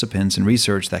participants in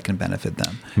research that can benefit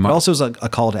them. It also is a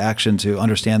call to action to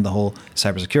understand the whole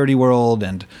cybersecurity world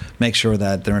and make sure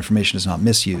that their information is not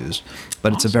misused.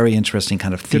 But it's a very interesting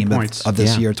kind of theme of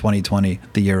this year, 2020,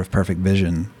 the year of perfect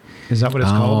vision. Is that what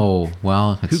it's called? Oh,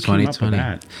 well, it's Who 2020. came up with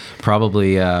that?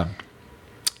 Probably, I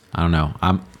don't know,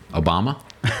 Obama?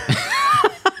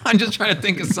 I'm just trying to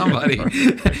think of somebody.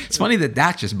 It's funny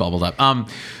that just bubbled up.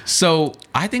 So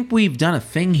I think we've done a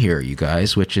thing here, you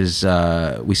guys, which is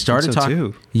we started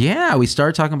talking. Yeah, we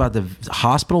started talking about the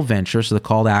hospital venture. So the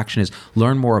call to action is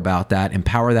learn more about that,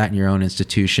 empower that in your own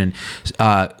institution.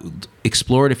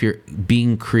 Explore it if you're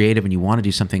being creative and you want to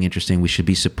do something interesting. We should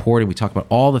be supporting. We talked about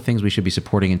all the things we should be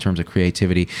supporting in terms of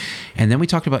creativity. And then we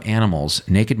talked about animals,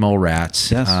 naked mole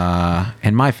rats,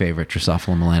 and my favorite,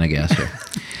 Drosophila melanogaster.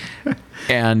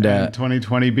 And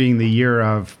 2020 being the year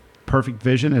of perfect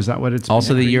vision, is that what it's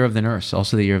also the year of the nurse?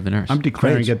 Also the year of the nurse. I'm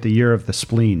declaring it the year of the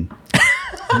spleen.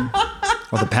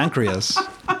 Or the pancreas.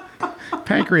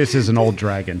 Pancreas is an old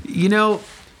dragon.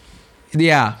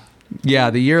 Yeah,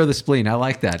 the year of the spleen. I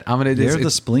like that. Year of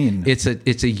the spleen. It's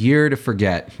a year to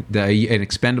forget. An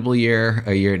expendable year,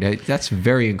 a year. That's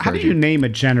very encouraging. How do you name a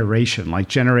generation? Like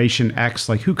Generation X?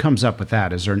 Like who comes up with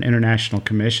that? Is there an international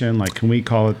commission? Like can we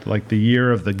call it like the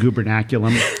year of the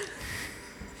gubernaculum?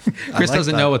 Chris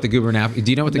doesn't know what the gubernaculum.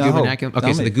 Do you know what the gubernaculum?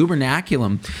 Okay, so the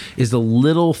gubernaculum is the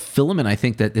little filament, I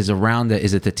think, that is around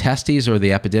is it the testes or the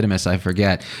epididymis? I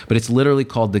forget, but it's literally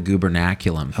called the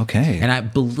gubernaculum. Okay, and I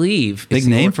believe big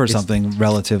name for something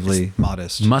relatively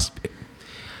modest.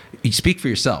 You speak for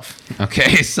yourself.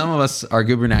 Okay, some of us, our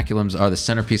gubernaculums are the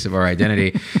centerpiece of our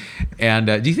identity,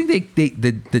 And do you think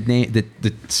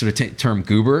the sort of term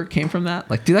goober came from that?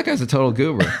 Like, dude, that guy's a total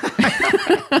goober.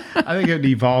 I think it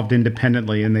evolved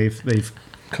independently, and they've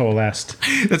coalesced.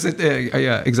 That's it.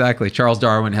 Yeah, exactly. Charles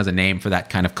Darwin has a name for that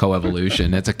kind of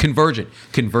coevolution. It's a convergent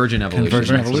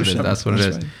evolution. That's what it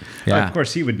is. Right. Yeah. Of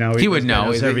course, he would know. He would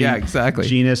know. Every exactly.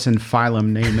 genus and phylum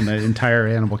name in the entire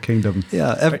animal kingdom.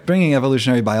 Yeah, bringing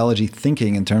evolutionary biology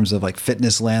thinking in terms of like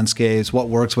fitness landscapes, what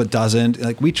works, what doesn't.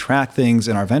 Like we track things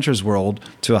in our ventures world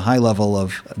to a high level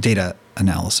of data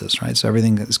analysis, right? So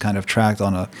everything is kind of tracked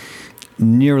on a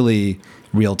nearly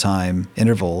real-time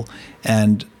interval,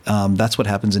 and that's what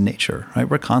happens in nature, right?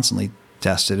 We're constantly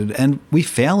tested, and we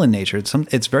fail in nature.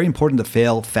 It's very important to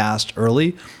fail fast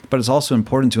early, but it's also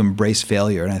important to embrace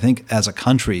failure. And I think as a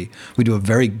country, we do a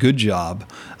very good job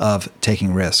of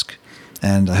taking risk.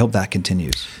 And I hope that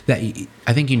continues. I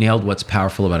think you nailed what's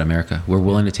powerful about America. We're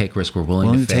willing to take risk. We're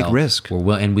willing to fail. Take risk.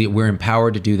 We're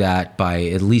empowered to do that by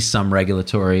at least some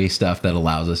regulatory stuff that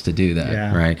allows us to do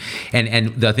that, right?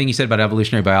 And the thing you said about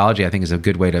evolutionary biology, I think, is a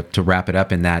good way to wrap it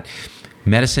up in that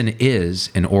medicine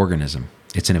is an organism.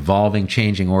 It's an evolving,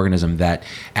 changing organism that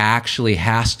actually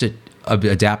has to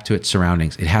adapt to its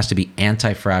surroundings. It has to be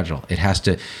anti-fragile. It has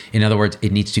to, in other words,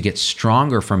 it needs to get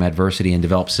stronger from adversity and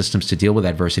develop systems to deal with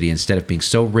adversity instead of being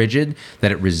so rigid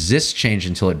that it resists change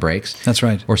until it breaks. That's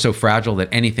right. Or so fragile that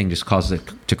anything just causes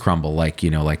it to crumble, like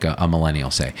a millennial,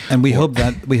 say. And we hope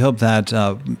that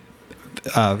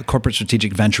corporate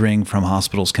strategic venturing from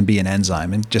hospitals can be an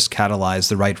enzyme and just catalyze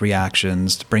the right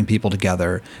reactions to bring people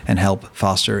together and help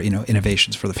foster,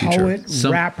 innovations for the future. Poet,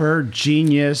 rapper,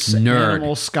 genius, nerd,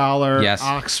 animal scholar, yes.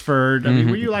 Oxford. I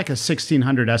mean, were you like a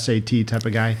 1600 SAT type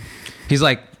of guy? He's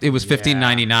like, it was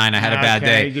 $15.99. I had a bad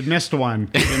day. You missed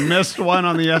one. You missed one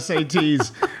on the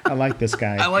SATs. I like this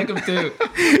guy. I like him too.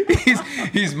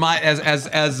 He's my as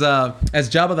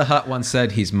Jabba the Hutt once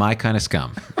said, he's my kind of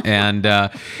scum.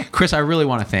 And Chris, I really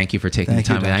want to thank you for taking the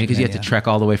time because you had to trek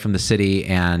all the way from the city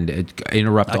and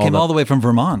interrupt. I came all the way from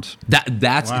Vermont.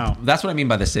 That's what I mean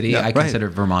by the city. Yeah, I consider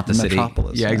Vermont the city.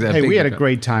 Metropolis. Yeah, exactly. Hey, we had a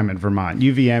great time in Vermont.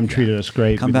 UVM treated us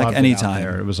great. Come back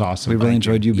anytime. It was awesome. We really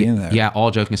enjoyed you being there. Yeah,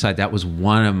 all joking aside, that was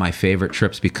one of my favorite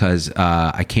trips because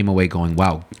I came away going,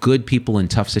 wow, good people in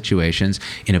tough situations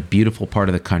in a beautiful part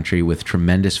of the country with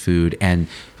tremendous food and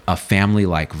a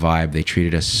family-like vibe. They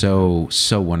treated us so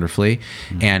wonderfully.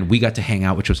 Mm-hmm. And we got to hang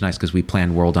out, which was nice because we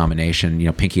planned World Domination,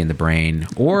 Pinky and the Brain,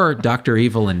 or Dr.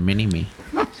 Evil and Mini-Me.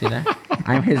 See that?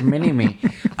 I'm his Mini-Me.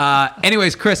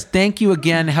 Anyways, Chris, thank you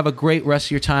again. Have a great rest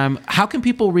of your time. How can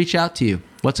people reach out to you?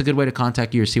 What's a good way to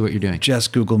contact you or see what you're doing?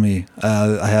 Just Google me.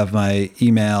 I have my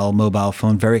email, mobile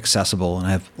phone, very accessible. And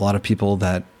I have a lot of people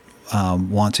that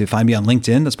want to find me on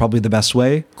LinkedIn. That's probably the best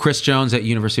way. Chris Jones at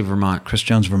University of Vermont. Chris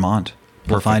Jones, Vermont.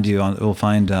 We'll find me on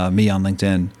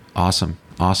LinkedIn. Awesome.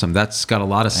 That's got a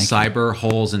lot of cyber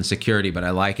holes in security, but I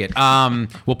like it.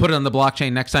 We'll put it on the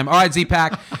blockchain next time. All right,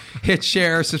 Z-Pack, hit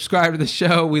share, subscribe to the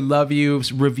show. We love you.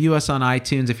 Review us on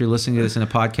iTunes if you're listening to this in a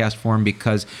podcast form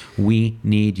because we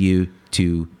need you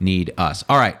to need us.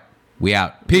 All right, we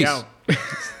out. Peace.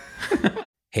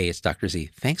 Hey, it's Dr. Z.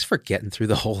 Thanks for getting through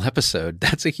the whole episode.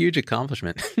 That's a huge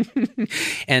accomplishment.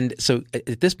 And so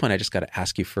at this point, I just got to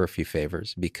ask you for a few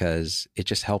favors because it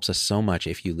just helps us so much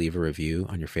if you leave a review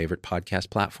on your favorite podcast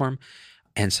platform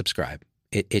and subscribe.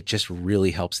 It just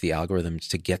really helps the algorithms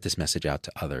to get this message out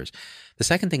to others. The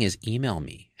second thing is email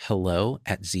me,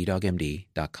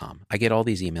 hello@zdogmd.com. I get all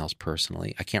these emails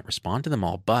personally. I can't respond to them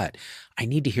all, but I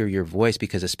need to hear your voice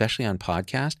because especially on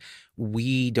podcast,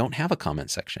 we don't have a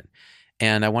comment section.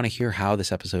 And I want to hear how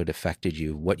this episode affected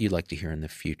you, what you'd like to hear in the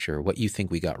future, what you think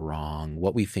we got wrong,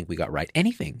 what we think we got right,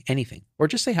 anything, or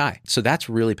just say hi. So that's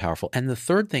really powerful. And the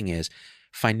third thing is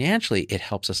financially, it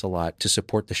helps us a lot to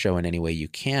support the show in any way you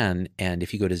can. And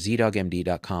if you go to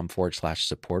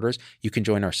zdogmd.com/supporters, you can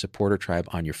join our supporter tribe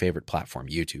on your favorite platform,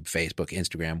 YouTube, Facebook,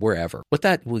 Instagram, wherever. What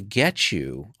that will get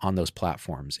you on those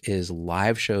platforms is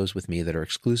live shows with me that are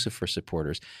exclusive for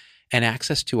supporters and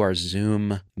access to our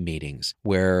Zoom meetings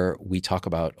where we talk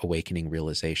about awakening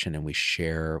realization and we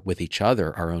share with each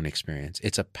other our own experience.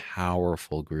 It's a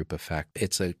powerful group effect.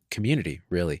 It's a community,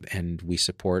 really. And we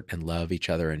support and love each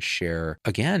other and share,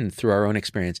 again, through our own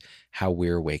experience, how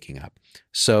we're waking up.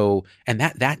 So, and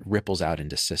that ripples out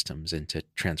into systems, into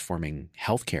transforming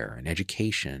healthcare and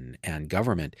education and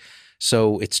government.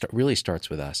 So it really starts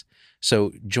with us.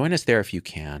 So join us there if you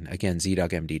can. Again,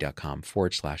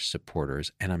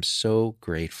 zdogmd.com/supporters. And I'm so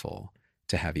grateful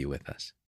to have you with us.